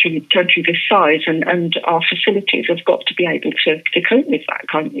a country this size, and our facilities have got to be able to cope with that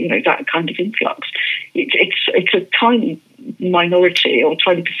kind of influx. It's a tiny minority or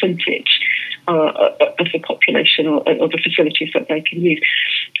tiny percentage of the population or the facilities that they can use.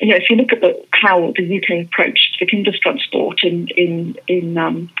 if you look at how the UK approached the Kinders transport at the end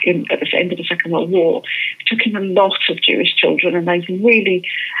of the Second World War, it took in a lot of Jewish children, and they've really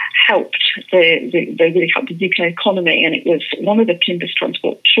helped the UK economy. And it was one of the Kinders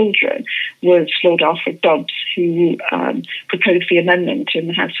transport children was Lord Alfred Dobbs, who proposed the amendment in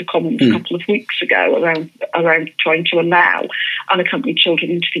the House of Commons a couple of weeks ago around trying to allow unaccompanied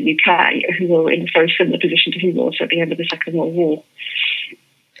children into the UK who were in a very similar position to who was at the end of the Second World War.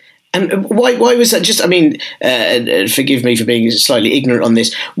 And why was that? Just, I mean, forgive me for being slightly ignorant on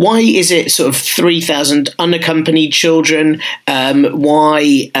this. Why is it sort of 3,000 unaccompanied children?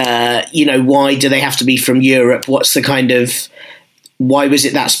 Why do they have to be from Europe? What's the kind of, why was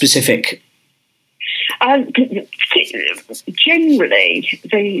it that specific? Generally,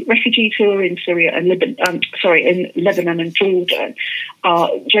 the refugees who are in Syria and in Lebanon and Jordan are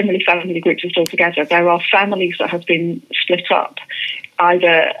generally family groups still together. There are families that have been split up,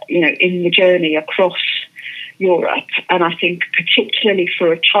 either in the journey across Europe, and I think particularly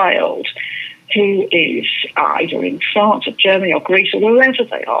for a child who is either in France or Germany or Greece or wherever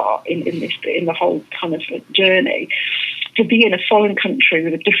they are in the whole kind of journey, to be in a foreign country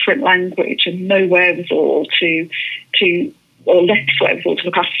with a different language and no wherewithal or less wherewithal to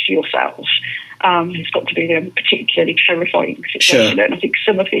look after yourself, it's got to be a particularly terrifying situation. Sure. And I think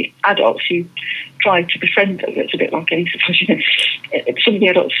some of the adults who try to befriend them, it's a bit like any situation, some of the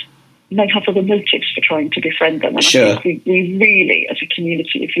adults may have other motives for trying to befriend them. And I think we really, as a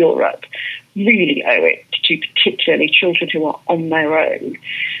community of Europe, really owe it to particularly children who are on their own,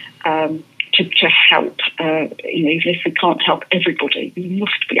 to help, even if we can't help everybody, we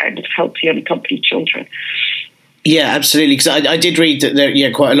must be able to help the unaccompanied children. Yeah, absolutely. Because I did read that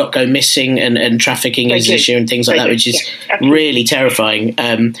there, quite a lot go missing, and trafficking is an issue and things like that, which is really terrifying.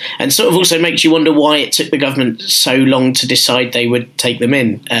 And sort of also makes you wonder why it took the government so long to decide they would take them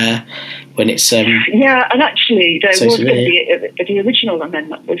in when it's and actually there was the original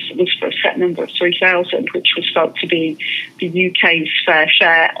amendment was for a set number of 3,000, which was felt to be the UK's fair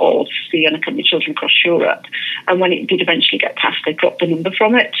share of the unaccompanied children across Europe. And when it did eventually get passed, they dropped the number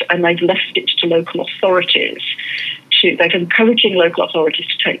from it, and they've left it to local authorities. They're encouraging local authorities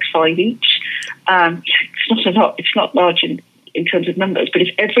to take 5 each. It's not a lot. It's not large in terms of numbers, but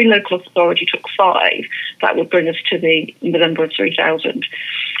if every local authority took 5, that would bring us to the number of 3,000.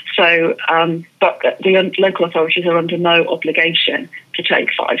 So, but the local authorities are under no obligation to take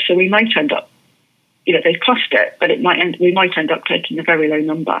 5. So we might end up, they've classed it, but we might end up taking a very low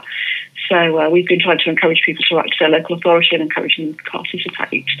number. So we've been trying to encourage people to write to their local authority and encourage them to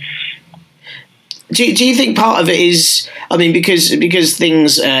participate. Do you think part of it is, because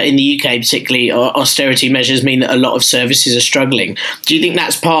things in the UK, particularly austerity measures, mean that a lot of services are struggling? Do you think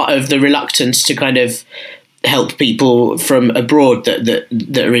that's part of the reluctance to kind of help people from abroad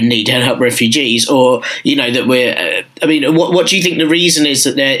that are in need and help refugees, or that we're? What do you think the reason is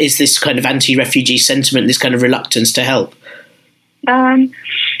that there is this kind of anti-refugee sentiment, this kind of reluctance to help?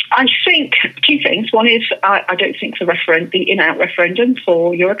 I think 2 things. One is I don't think the in-out referendum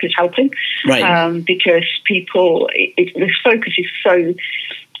for Europe is helping, right? Because people, this focus is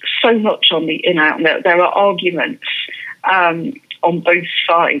so much on the in-out. There are arguments on both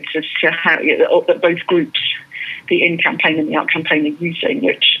sides as to how that both groups, the in-campaign and the out-campaign, are using,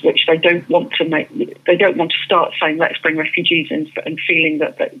 which they don't want to make. They don't want to start saying let's bring refugees in, and feeling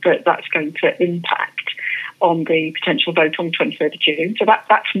that that's going to impact on the potential vote on the 23rd of June. So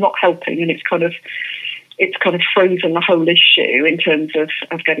that's not helping, and it's kind of frozen the whole issue in terms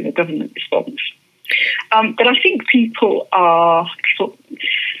of getting a government response. But I think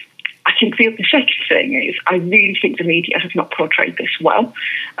I think the second thing is I really think the media has not portrayed this well.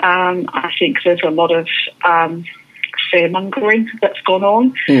 I think there's a lot of fear-mongering that's gone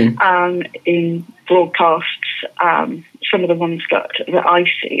on in broadcasts. Some of the ones that I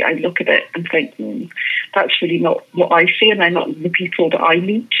see, I look at it and think, that's really not what I see, and they're not the people that I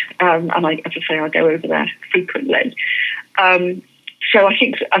meet. And I go over there frequently. So I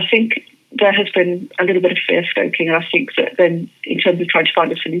think there has been a little bit of fear-stoking, and I think that then, in terms of trying to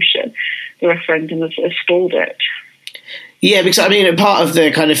find a solution, the referendum has stalled it. Yeah, because part of the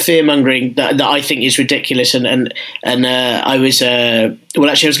kind of fear-mongering that I think is ridiculous, and I was I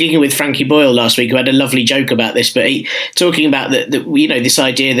was speaking with Frankie Boyle last week, who had a lovely joke about this, but he talking about this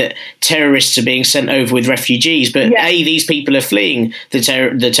idea that terrorists are being sent over with refugees, but A, these people are fleeing the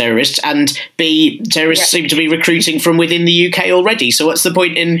terrorists, and B, terrorists seem to be recruiting from within the UK already. So what's the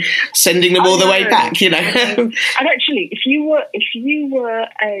point in sending them all the way back? And actually, if you were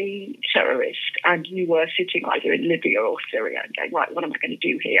a terrorist and you were sitting either in Libya or Syria and going, right, what am I going to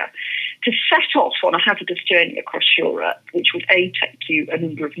do here? To set off on a hazardous journey across Europe, which would A, take you a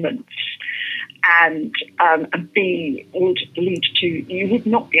number of months, and B, would lead to, you would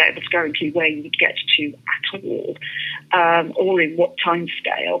not be able to guarantee where you would get to at all, or in what time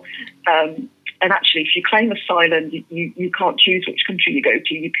scale. And actually, if you claim asylum, you can't choose which country you go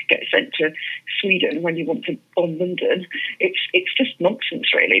to. You could get sent to Sweden when you want to bomb London. It's just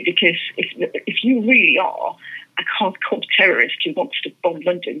nonsense, really, because if you really are a hardcore terrorist who wants to bomb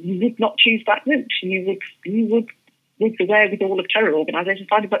London, you would not choose that route. You would with the wherewithal of terror organisations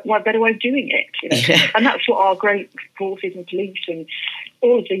find a better way of doing it. You know? Yeah. And that's what our great forces and police and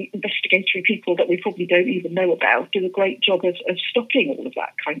all of the investigatory people that we probably don't even know about do a great job of stopping all of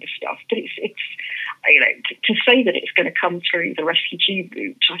that kind of stuff. But it's you know, to say that it's going to come through the refugee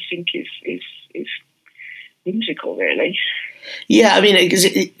route, I think is whimsical, really. Yeah, I mean,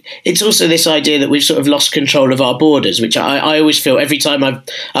 it's also this idea that we've sort of lost control of our borders, which I always feel every time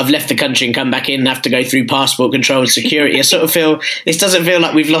I've left the country and come back in and have to go through passport control and security, I sort of feel this doesn't feel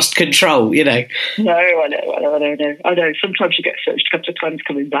like we've lost control, you know. No, I know. Sometimes you get searched a couple of times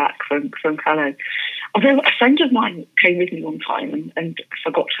coming back from Calais. Although a friend of mine came with me one time and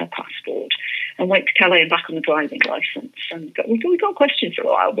forgot her passport and went to Calais and back on the driving licence. And we got questions for a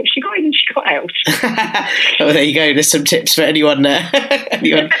while, but she got in and she got out. Oh, there you go. There's some tips for anyone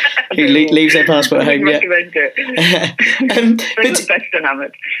who leaves their passport at home. I recommend it. But best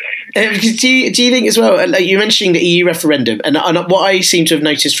enamoured. Do you think as well, like you mentioning the EU referendum, and what I seem to have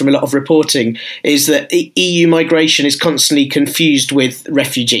noticed from a lot of reporting is that EU migration is constantly confused with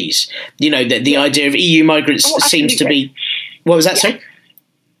refugees. You know, the idea of EU migrants seems to be... What was that, sorry?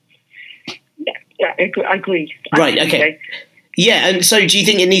 Yeah, I agree. Right, okay. Yeah, and so do you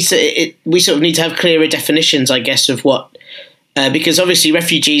think we sort of need to have clearer definitions, I guess, of what... because obviously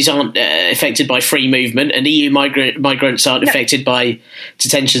refugees aren't affected by free movement, and EU migrants aren't affected by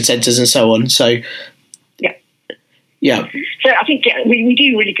detention centres and so on. So, yeah. So I think we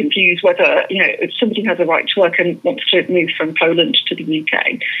do really confuse whether, you know, if somebody has a right to work and wants to move from Poland to the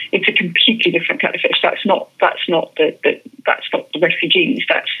UK, it's a completely different kettle of fish. That's not the refugees.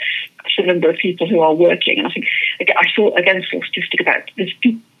 That's the number of people who are working. And I think I saw a statistic about there's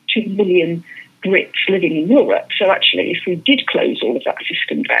 2 million Brits living in Europe. So actually, if we did close all of that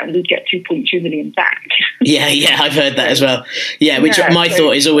system down, we'd get 2.2 million back. Yeah, I've heard that as well. Yeah, my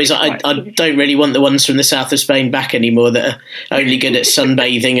thought is always I don't really want the ones from the south of Spain back anymore that are only good at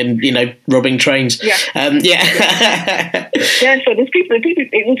sunbathing and, you know, robbing trains. Yeah. Yeah, so there's people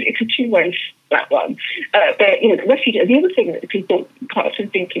it's a two-way, that one. But, you know, the other thing that people quite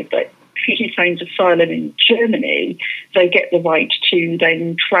often think is that refugee claims asylum in Germany, they get the right to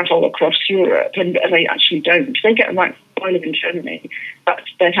then travel across Europe, and they actually don't. They get a right to asylum in Germany, but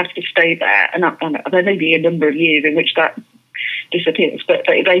they have to stay there, and there may be a number of years in which that disappears, but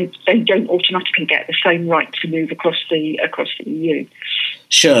they don't automatically get the same right to move across the EU.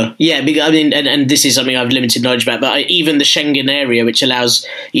 Sure. Yeah. I mean, and this is something I've limited knowledge about, but even the Schengen area, which allows,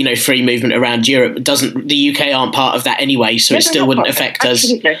 you know, free movement around Europe, the UK aren't part of that anyway, so it still wouldn't affect us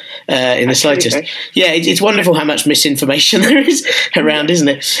in the slightest. Yeah, it's wonderful how much misinformation there is around, isn't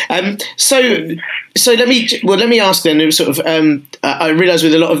it? So let me ask then. Sort of, I realise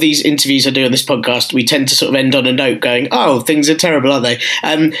with a lot of these interviews I do on this podcast, we tend to sort of end on a note going, "Oh, things are terrible, aren't they?"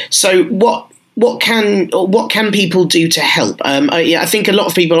 So what can people do to help? I think a lot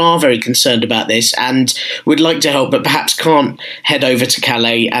of people are very concerned about this and would like to help, but perhaps can't head over to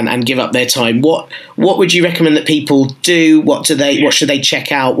Calais and give up their time. What would you recommend that people do? What should they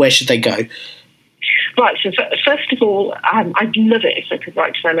check out? Where should they go? Right, so first of all, I'd love it if they could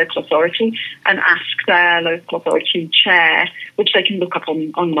write to their local authority and ask their local authority chair, which they can look up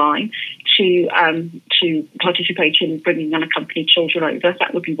online, to participate in bringing unaccompanied children over.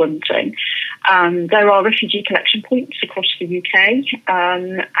 That would be one thing. There are refugee collection points across the UK,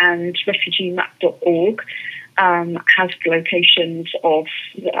 and refugeemap.org has locations of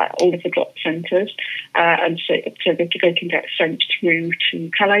all of the drop centres, and so they can get sent through to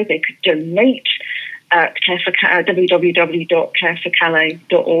Calais. They could donate at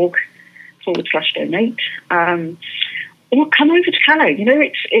www.careforcalais.org/donate, or come over to Calais. You know,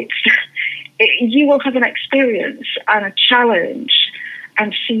 you will have an experience and a challenge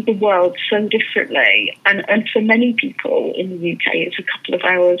and see the world so differently. And for many people in the UK, it's a couple of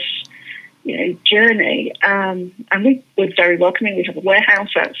hours, you know, journey. And we're very welcoming. We have a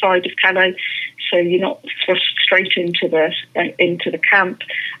warehouse outside of Calais, so you're not thrust straight into the camp.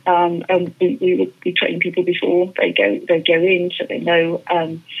 And we would be training people before they go in, so they know.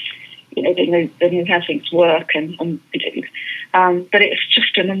 They know how things work and but it's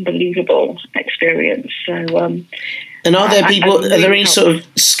just an unbelievable experience. So And are there any sort of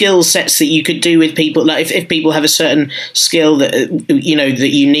skill sets that you could do with people? Like if people have a certain skill that that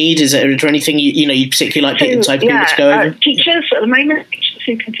you need, is there anything you particularly like the type of people to go over? Teachers at the moment, teachers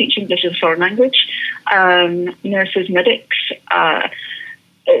who can teach English as a foreign language, nurses, medics.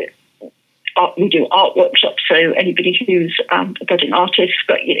 We do art workshops, so anybody who's a budding artist.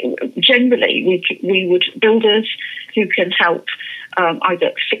 But generally, we would builders who can help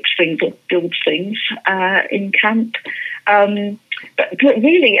either fix things or build things in camp. But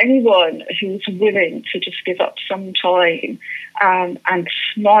really, anyone who's willing to just give up some time and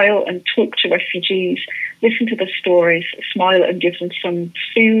smile and talk to refugees, listen to their stories, smile and give them some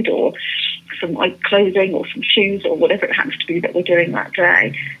food or some clothing or some shoes or whatever it happens to be that we're doing that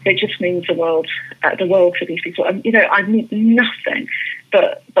day. It just means the world to these people. And I need nothing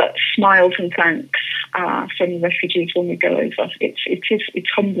but smiles and thanks from refugees when we go over. It's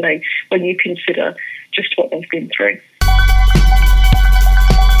humbling when you consider just what they've been through.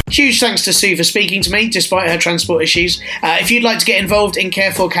 Huge thanks to Sue for speaking to me, despite her transport issues. If you'd like to get involved in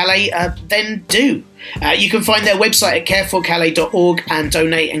Care for Calais, then do. You can find their website at careforcalais.org and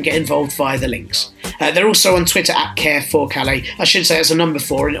donate and get involved via the links. They're also on Twitter at Care4Calais. I should say it's a number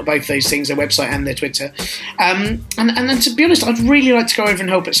 4 in both those things, their website and their Twitter. And to be honest, I'd really like to go over and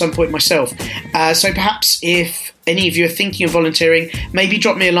help at some point myself. So perhaps if any of you are thinking of volunteering, maybe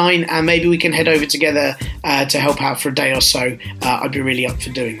drop me a line and maybe we can head over together to help out for a day or so. I'd be really up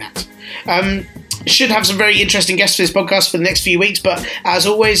for doing that. Should have some very interesting guests for this podcast for the next few weeks, but as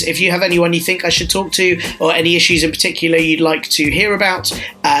always, if you have anyone you think I should talk to or any issues in particular you'd like to hear about,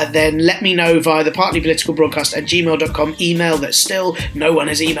 then let me know via the partlypoliticalbroadcast@gmail.com email that still no one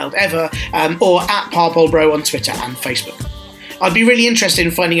has emailed ever, or at Parpolbro on Twitter and Facebook. I'd be really interested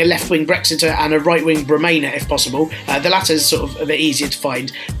in finding a left-wing Brexiter and a right-wing Remainer if possible. The latter is sort of a bit easier to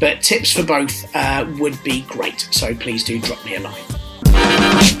find, but tips for both would be great, so please do drop me a line.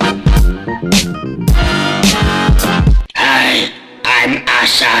 Hi, I'm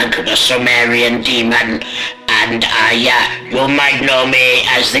Asag, the Sumerian demon, and you might know me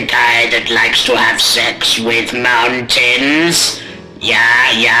as the guy that likes to have sex with mountains.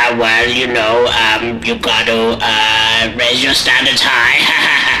 Yeah, well, you gotta raise your standards high.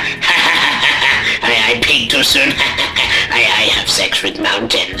 I peaked too soon. I have sex with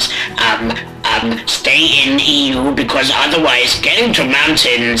mountains. Stay in EU because otherwise getting to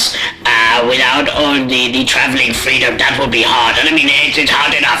mountains without all the travelling freedom, that would be hard. And I mean, it's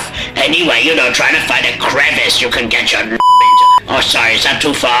hard enough anyway, trying to find a crevice you can get your into. Oh, sorry, is that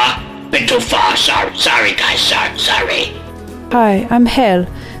too far? Bit too far, sorry guys, sorry. Hi, I'm Hel,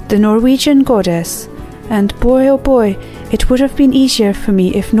 the Norwegian goddess. And boy oh boy, it would have been easier for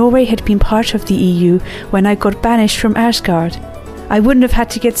me if Norway had been part of the EU when I got banished from Asgard. I wouldn't have had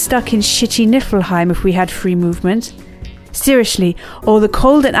to get stuck in shitty Niflheim if we had free movement. Seriously, all the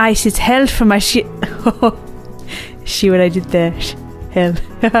cold and ice is held for my shit. See what I did there? Hell.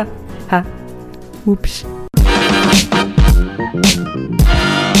 Ha. Whoops.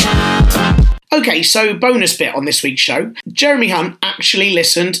 Okay, so bonus bit on this week's show. Jeremy Hunt actually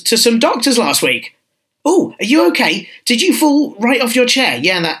listened to some doctors last week. Oh, are you okay? Did you fall right off your chair?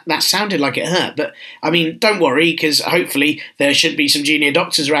 Yeah, that sounded like it hurt, but I mean, don't worry, because hopefully there should be some junior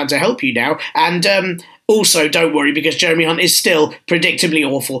doctors around to help you now. And also don't worry, because Jeremy Hunt is still predictably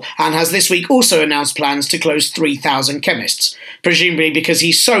awful and has this week also announced plans to close 3,000 chemists, presumably because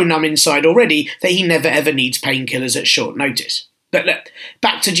he's so numb inside already that he never ever needs painkillers at short notice. But look,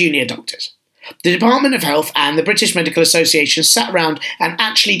 back to junior doctors. The Department of Health and the British Medical Association sat round and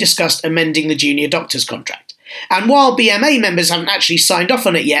actually discussed amending the junior doctors contract. And while BMA members haven't actually signed off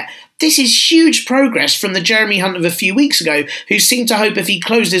on it yet, this is huge progress from the Jeremy Hunt of a few weeks ago, who seemed to hope if he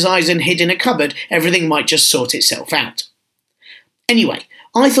closed his eyes and hid in a cupboard, everything might just sort itself out. Anyway,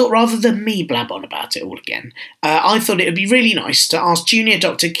 I thought rather than me blab on about it all again, I thought it would be really nice to ask junior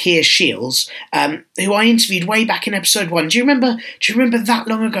Dr. Keir Shields, who I interviewed way back in episode 1. Do you remember that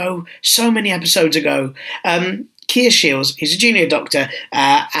long ago? So many episodes ago. Keir Shields, he's a junior doctor,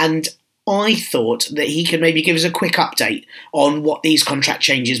 and I thought that he could maybe give us a quick update on what these contract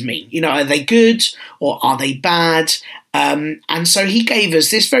changes mean. Are they good or are they bad? And so he gave us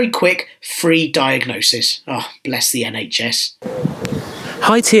this very quick free diagnosis. Oh, bless the NHS.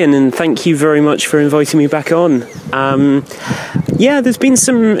 Hi Tian, and thank you very much for inviting me back on. There's been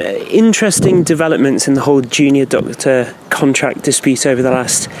some interesting developments in the whole junior doctor contract dispute over the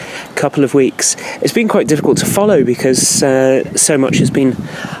last couple of weeks. It's been quite difficult to follow because so much has been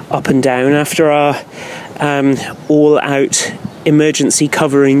up and down after our all-out emergency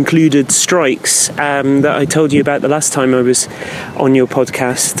cover included strikes that I told you about the last time I was on your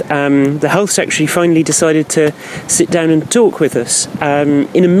podcast, the Health Secretary finally decided to sit down and talk with us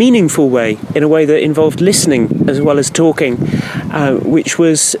in a meaningful way, in a way that involved listening as well as talking, which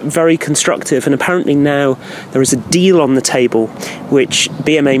was very constructive. And apparently now there is a deal on the table which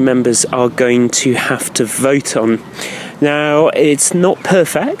BMA members are going to have to vote on. Now, it's not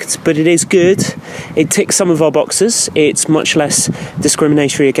perfect, but it is good. It ticks some of our boxes. It's much less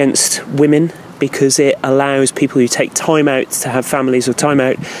discriminatory against women because it allows people who take time out to have families or time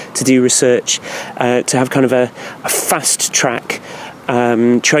out to do research, to have kind of a fast-track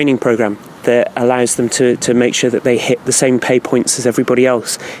training programme that allows them to make sure that they hit the same pay points as everybody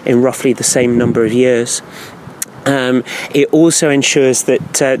else in roughly the same number of years. It also ensures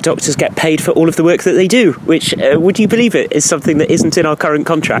that doctors get paid for all of the work that they do, which, would you believe it, is something that isn't in our current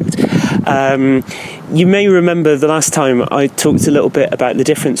contract. You may remember the last time I talked a little bit about the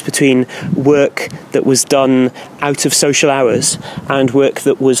difference between work that was done out of social hours and work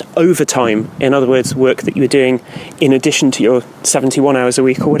that was overtime. In other words, work that you were doing in addition to your 71 hours a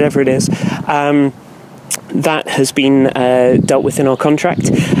week or whatever it is. That has been dealt with in our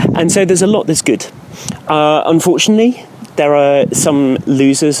contract, and so there's a lot that's good. Unfortunately, there are some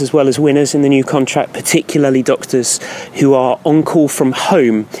losers as well as winners in the new contract, particularly doctors who are on call from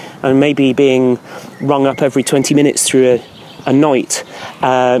home and maybe being rung up every 20 minutes through a night,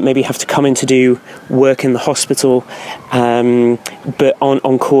 maybe have to come in to do work in the hospital, but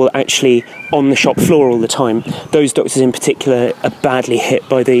on call actually on the shop floor all the time. Those doctors in particular are badly hit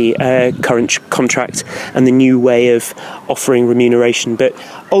by the current contract and the new way of offering remuneration. But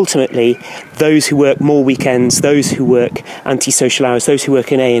ultimately, those who work more weekends, those who work anti-social hours, those who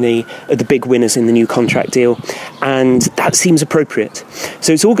work in A&E are the big winners in the new contract deal, and that seems appropriate.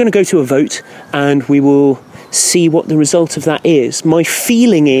 So it's all going to go to a vote, and we will see what the result of that is. My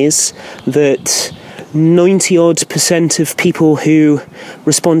feeling is that 90-odd% of people who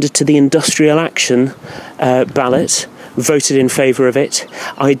responded to the industrial action ballot voted in favour of it.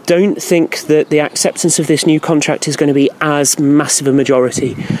 I don't think that the acceptance of this new contract is going to be as massive a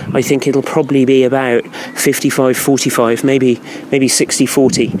majority. I think it'll probably be about 55-45, maybe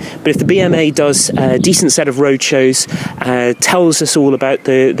 60-40. But if the BMA does a decent set of roadshows, tells us all about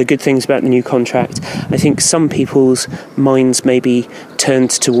the good things about the new contract, I think some people's minds may be turned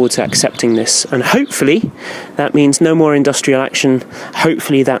towards accepting this. And hopefully that means no more industrial action.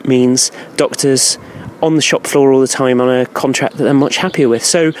 Hopefully that means doctors on the shop floor all the time on a contract that they're much happier with.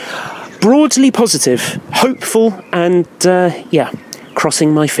 So broadly positive, hopeful, and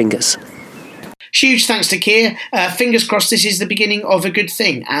crossing my fingers. Huge thanks to Keir. Fingers crossed this is the beginning of a good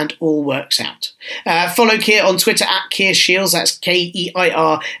thing and all works out. Follow Keir on Twitter at Keir Shiels, that's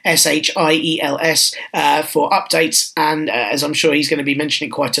KeirShiels, for updates, and as I'm sure he's going to be mentioning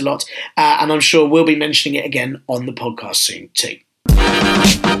quite a lot, and I'm sure we'll be mentioning it again on the podcast soon too.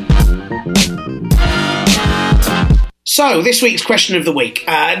 So, this week's question of the week.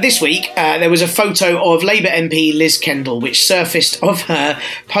 This week, there was a photo of Labour MP Liz Kendall, which surfaced of her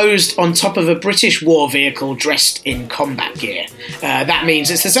posed on top of a British war vehicle dressed in combat gear. That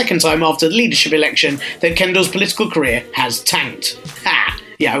means it's the second time after the leadership election that Kendall's political career has tanked. Ha!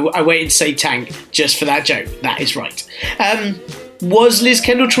 Yeah, I waited to say tank just for that joke. That is right. Was Liz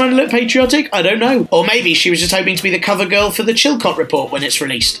Kendall trying to look patriotic? I don't know. Or maybe she was just hoping to be the cover girl for the Chilcot report when it's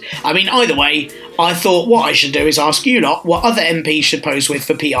released. I mean, either way, I thought what I should do is ask you lot what other MPs should pose with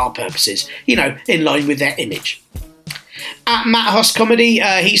for PR purposes. You know, in line with their image. At Matt Huss Comedy,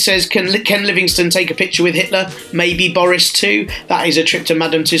 he says, can Ken Livingstone take a picture with Hitler? Maybe Boris too. That is a trip to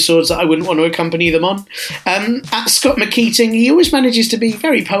Madame Tussauds that I wouldn't want to accompany them on. At Scott McKeating, he always manages to be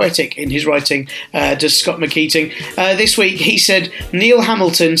very poetic in his writing, does Scott McKeating. This week he said, Neil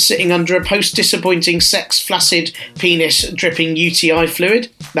Hamilton sitting under a post-disappointing sex flaccid penis dripping UTI fluid.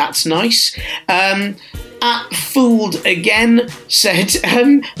 That's nice. At Fooled Again said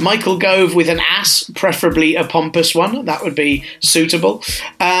Michael Gove with an ass, preferably a pompous one. That would be suitable.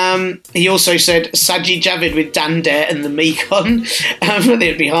 He also said Sajid Javid with Dan Dare and the Mekong.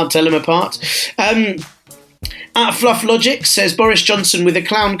 It'd be hard to tell them apart. At Fluff Logic says Boris Johnson with a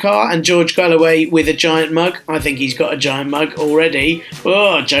clown car and George Galloway with a giant mug. I think he's got a giant mug already.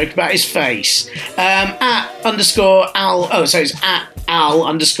 Oh, joke about his face. At underscore Al, it's at Al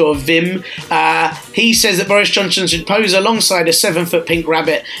underscore Vim. He says that Boris Johnson should pose alongside a 7-foot pink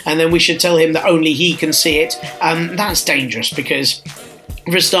rabbit and then we should tell him that only he can see it. That's dangerous because,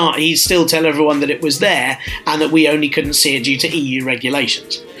 for a start, he'd still tell everyone that it was there and that we only couldn't see it due to EU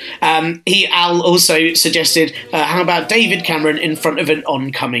regulations. Al also suggested, how about David Cameron in front of an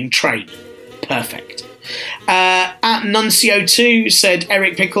oncoming train? Perfect. At Nuncio2 said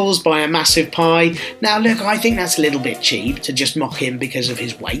Eric Pickles by a massive pie. Now look, I think that's a little bit cheap to just mock him because of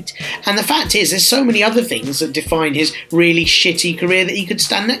his weight. And the fact is, there's so many other things that define his really shitty career that he could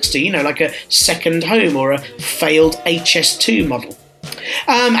stand next to, you know, like a second home or a failed HS2 model.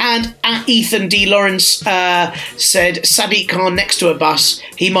 And at Ethan D. Lawrence said Sadiq Khan next to a bus.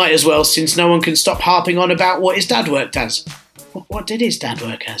 He might as well, since no one can stop harping on about what his dad worked as. What did his dad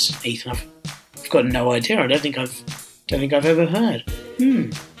work as, Ethan? I've got no idea. I don't think I've ever heard.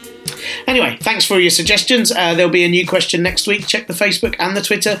 Anyway, thanks for your suggestions. There'll be a new question next week. Check the Facebook and the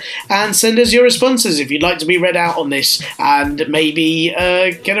Twitter and send us your responses if you'd like to be read out on this and maybe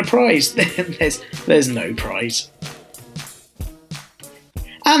get a prize. There's no prize.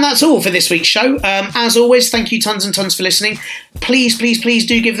 And that's all for this week's show. As always, thank you tons and tons for listening. Please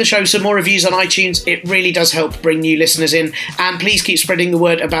do give the show some more reviews on iTunes. It really does help bring new listeners in. And please keep spreading the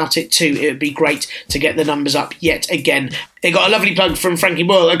word about it too. It would be great to get the numbers up yet again. It got a lovely plug from Frankie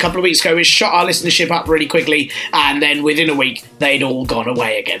Boyle a couple of weeks ago, which shot our listenership up really quickly. And then within a week, they'd all gone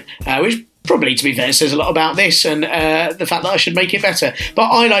away again. Which probably, to be fair, says a lot about this and the fact that I should make it better. But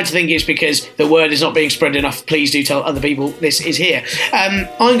I like to think it's because the word is not being spread enough. Please do tell other people this is here. I'm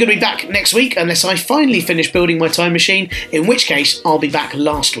going to be back next week unless I finally finish building my time machine, in which case I'll be back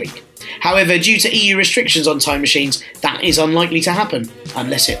last week. However, due to EU restrictions on time machines, that is unlikely to happen,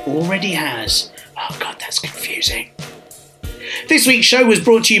 unless it already has. Oh God, that's confusing. This week's show was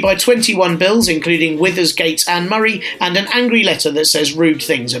brought to you by 21 bills, including Withers, Gates and Murray, and an angry letter that says rude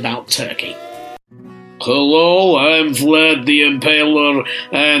things about Turkey. Hello, I'm Vlad the Impaler,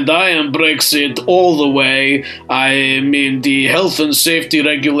 and I am Brexit all the way. I mean, the health and safety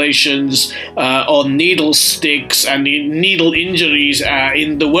regulations on needle sticks and needle injuries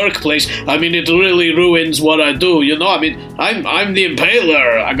in the workplace, I mean, it really ruins what I do, you know? I mean, I'm the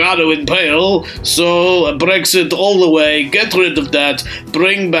Impaler. I gotta impale. So, Brexit all the way. Get rid of that.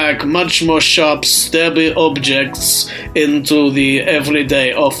 Bring back much more sharp, stabby objects into the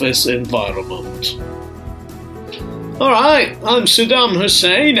everyday office environment. Alright, I'm Saddam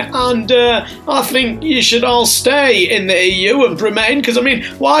Hussein, and I think you should all stay in the EU and remain, because, I mean,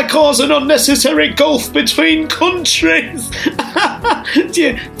 why cause an unnecessary gulf between countries?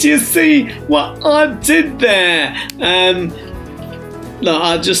 do you see what I did there? No,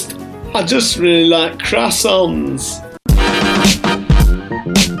 I just really like croissants.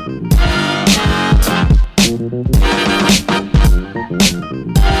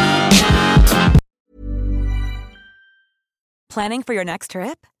 Planning for your next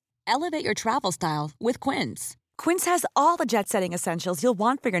trip? Elevate your travel style with Quince. Quince has all the jet-setting essentials you'll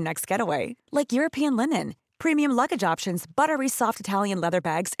want for your next getaway, like European linen, premium luggage options, buttery soft Italian leather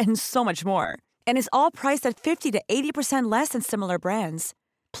bags, and so much more. And is all priced at 50 to 80% less than similar brands.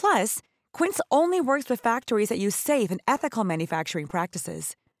 Plus, Quince only works with factories that use safe and ethical manufacturing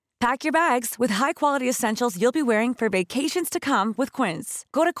practices. Pack your bags with high-quality essentials you'll be wearing for vacations to come with Quince.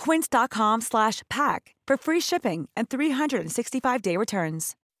 Go to quince.com/pack for free shipping and 365-day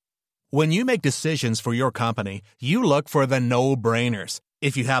returns. When you make decisions for your company, you look for the no-brainers.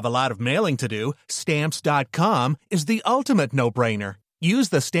 If you have a lot of mailing to do, Stamps.com is the ultimate no-brainer. Use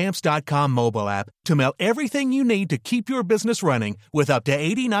the Stamps.com mobile app to mail everything you need to keep your business running with up to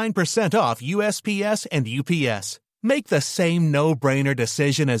 89% off USPS and UPS. Make the same no-brainer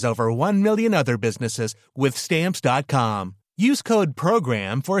decision as over 1 million other businesses with Stamps.com. Use code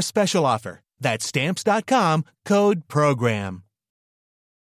PROGRAM for a special offer. That's Stamps.com, code PROGRAM.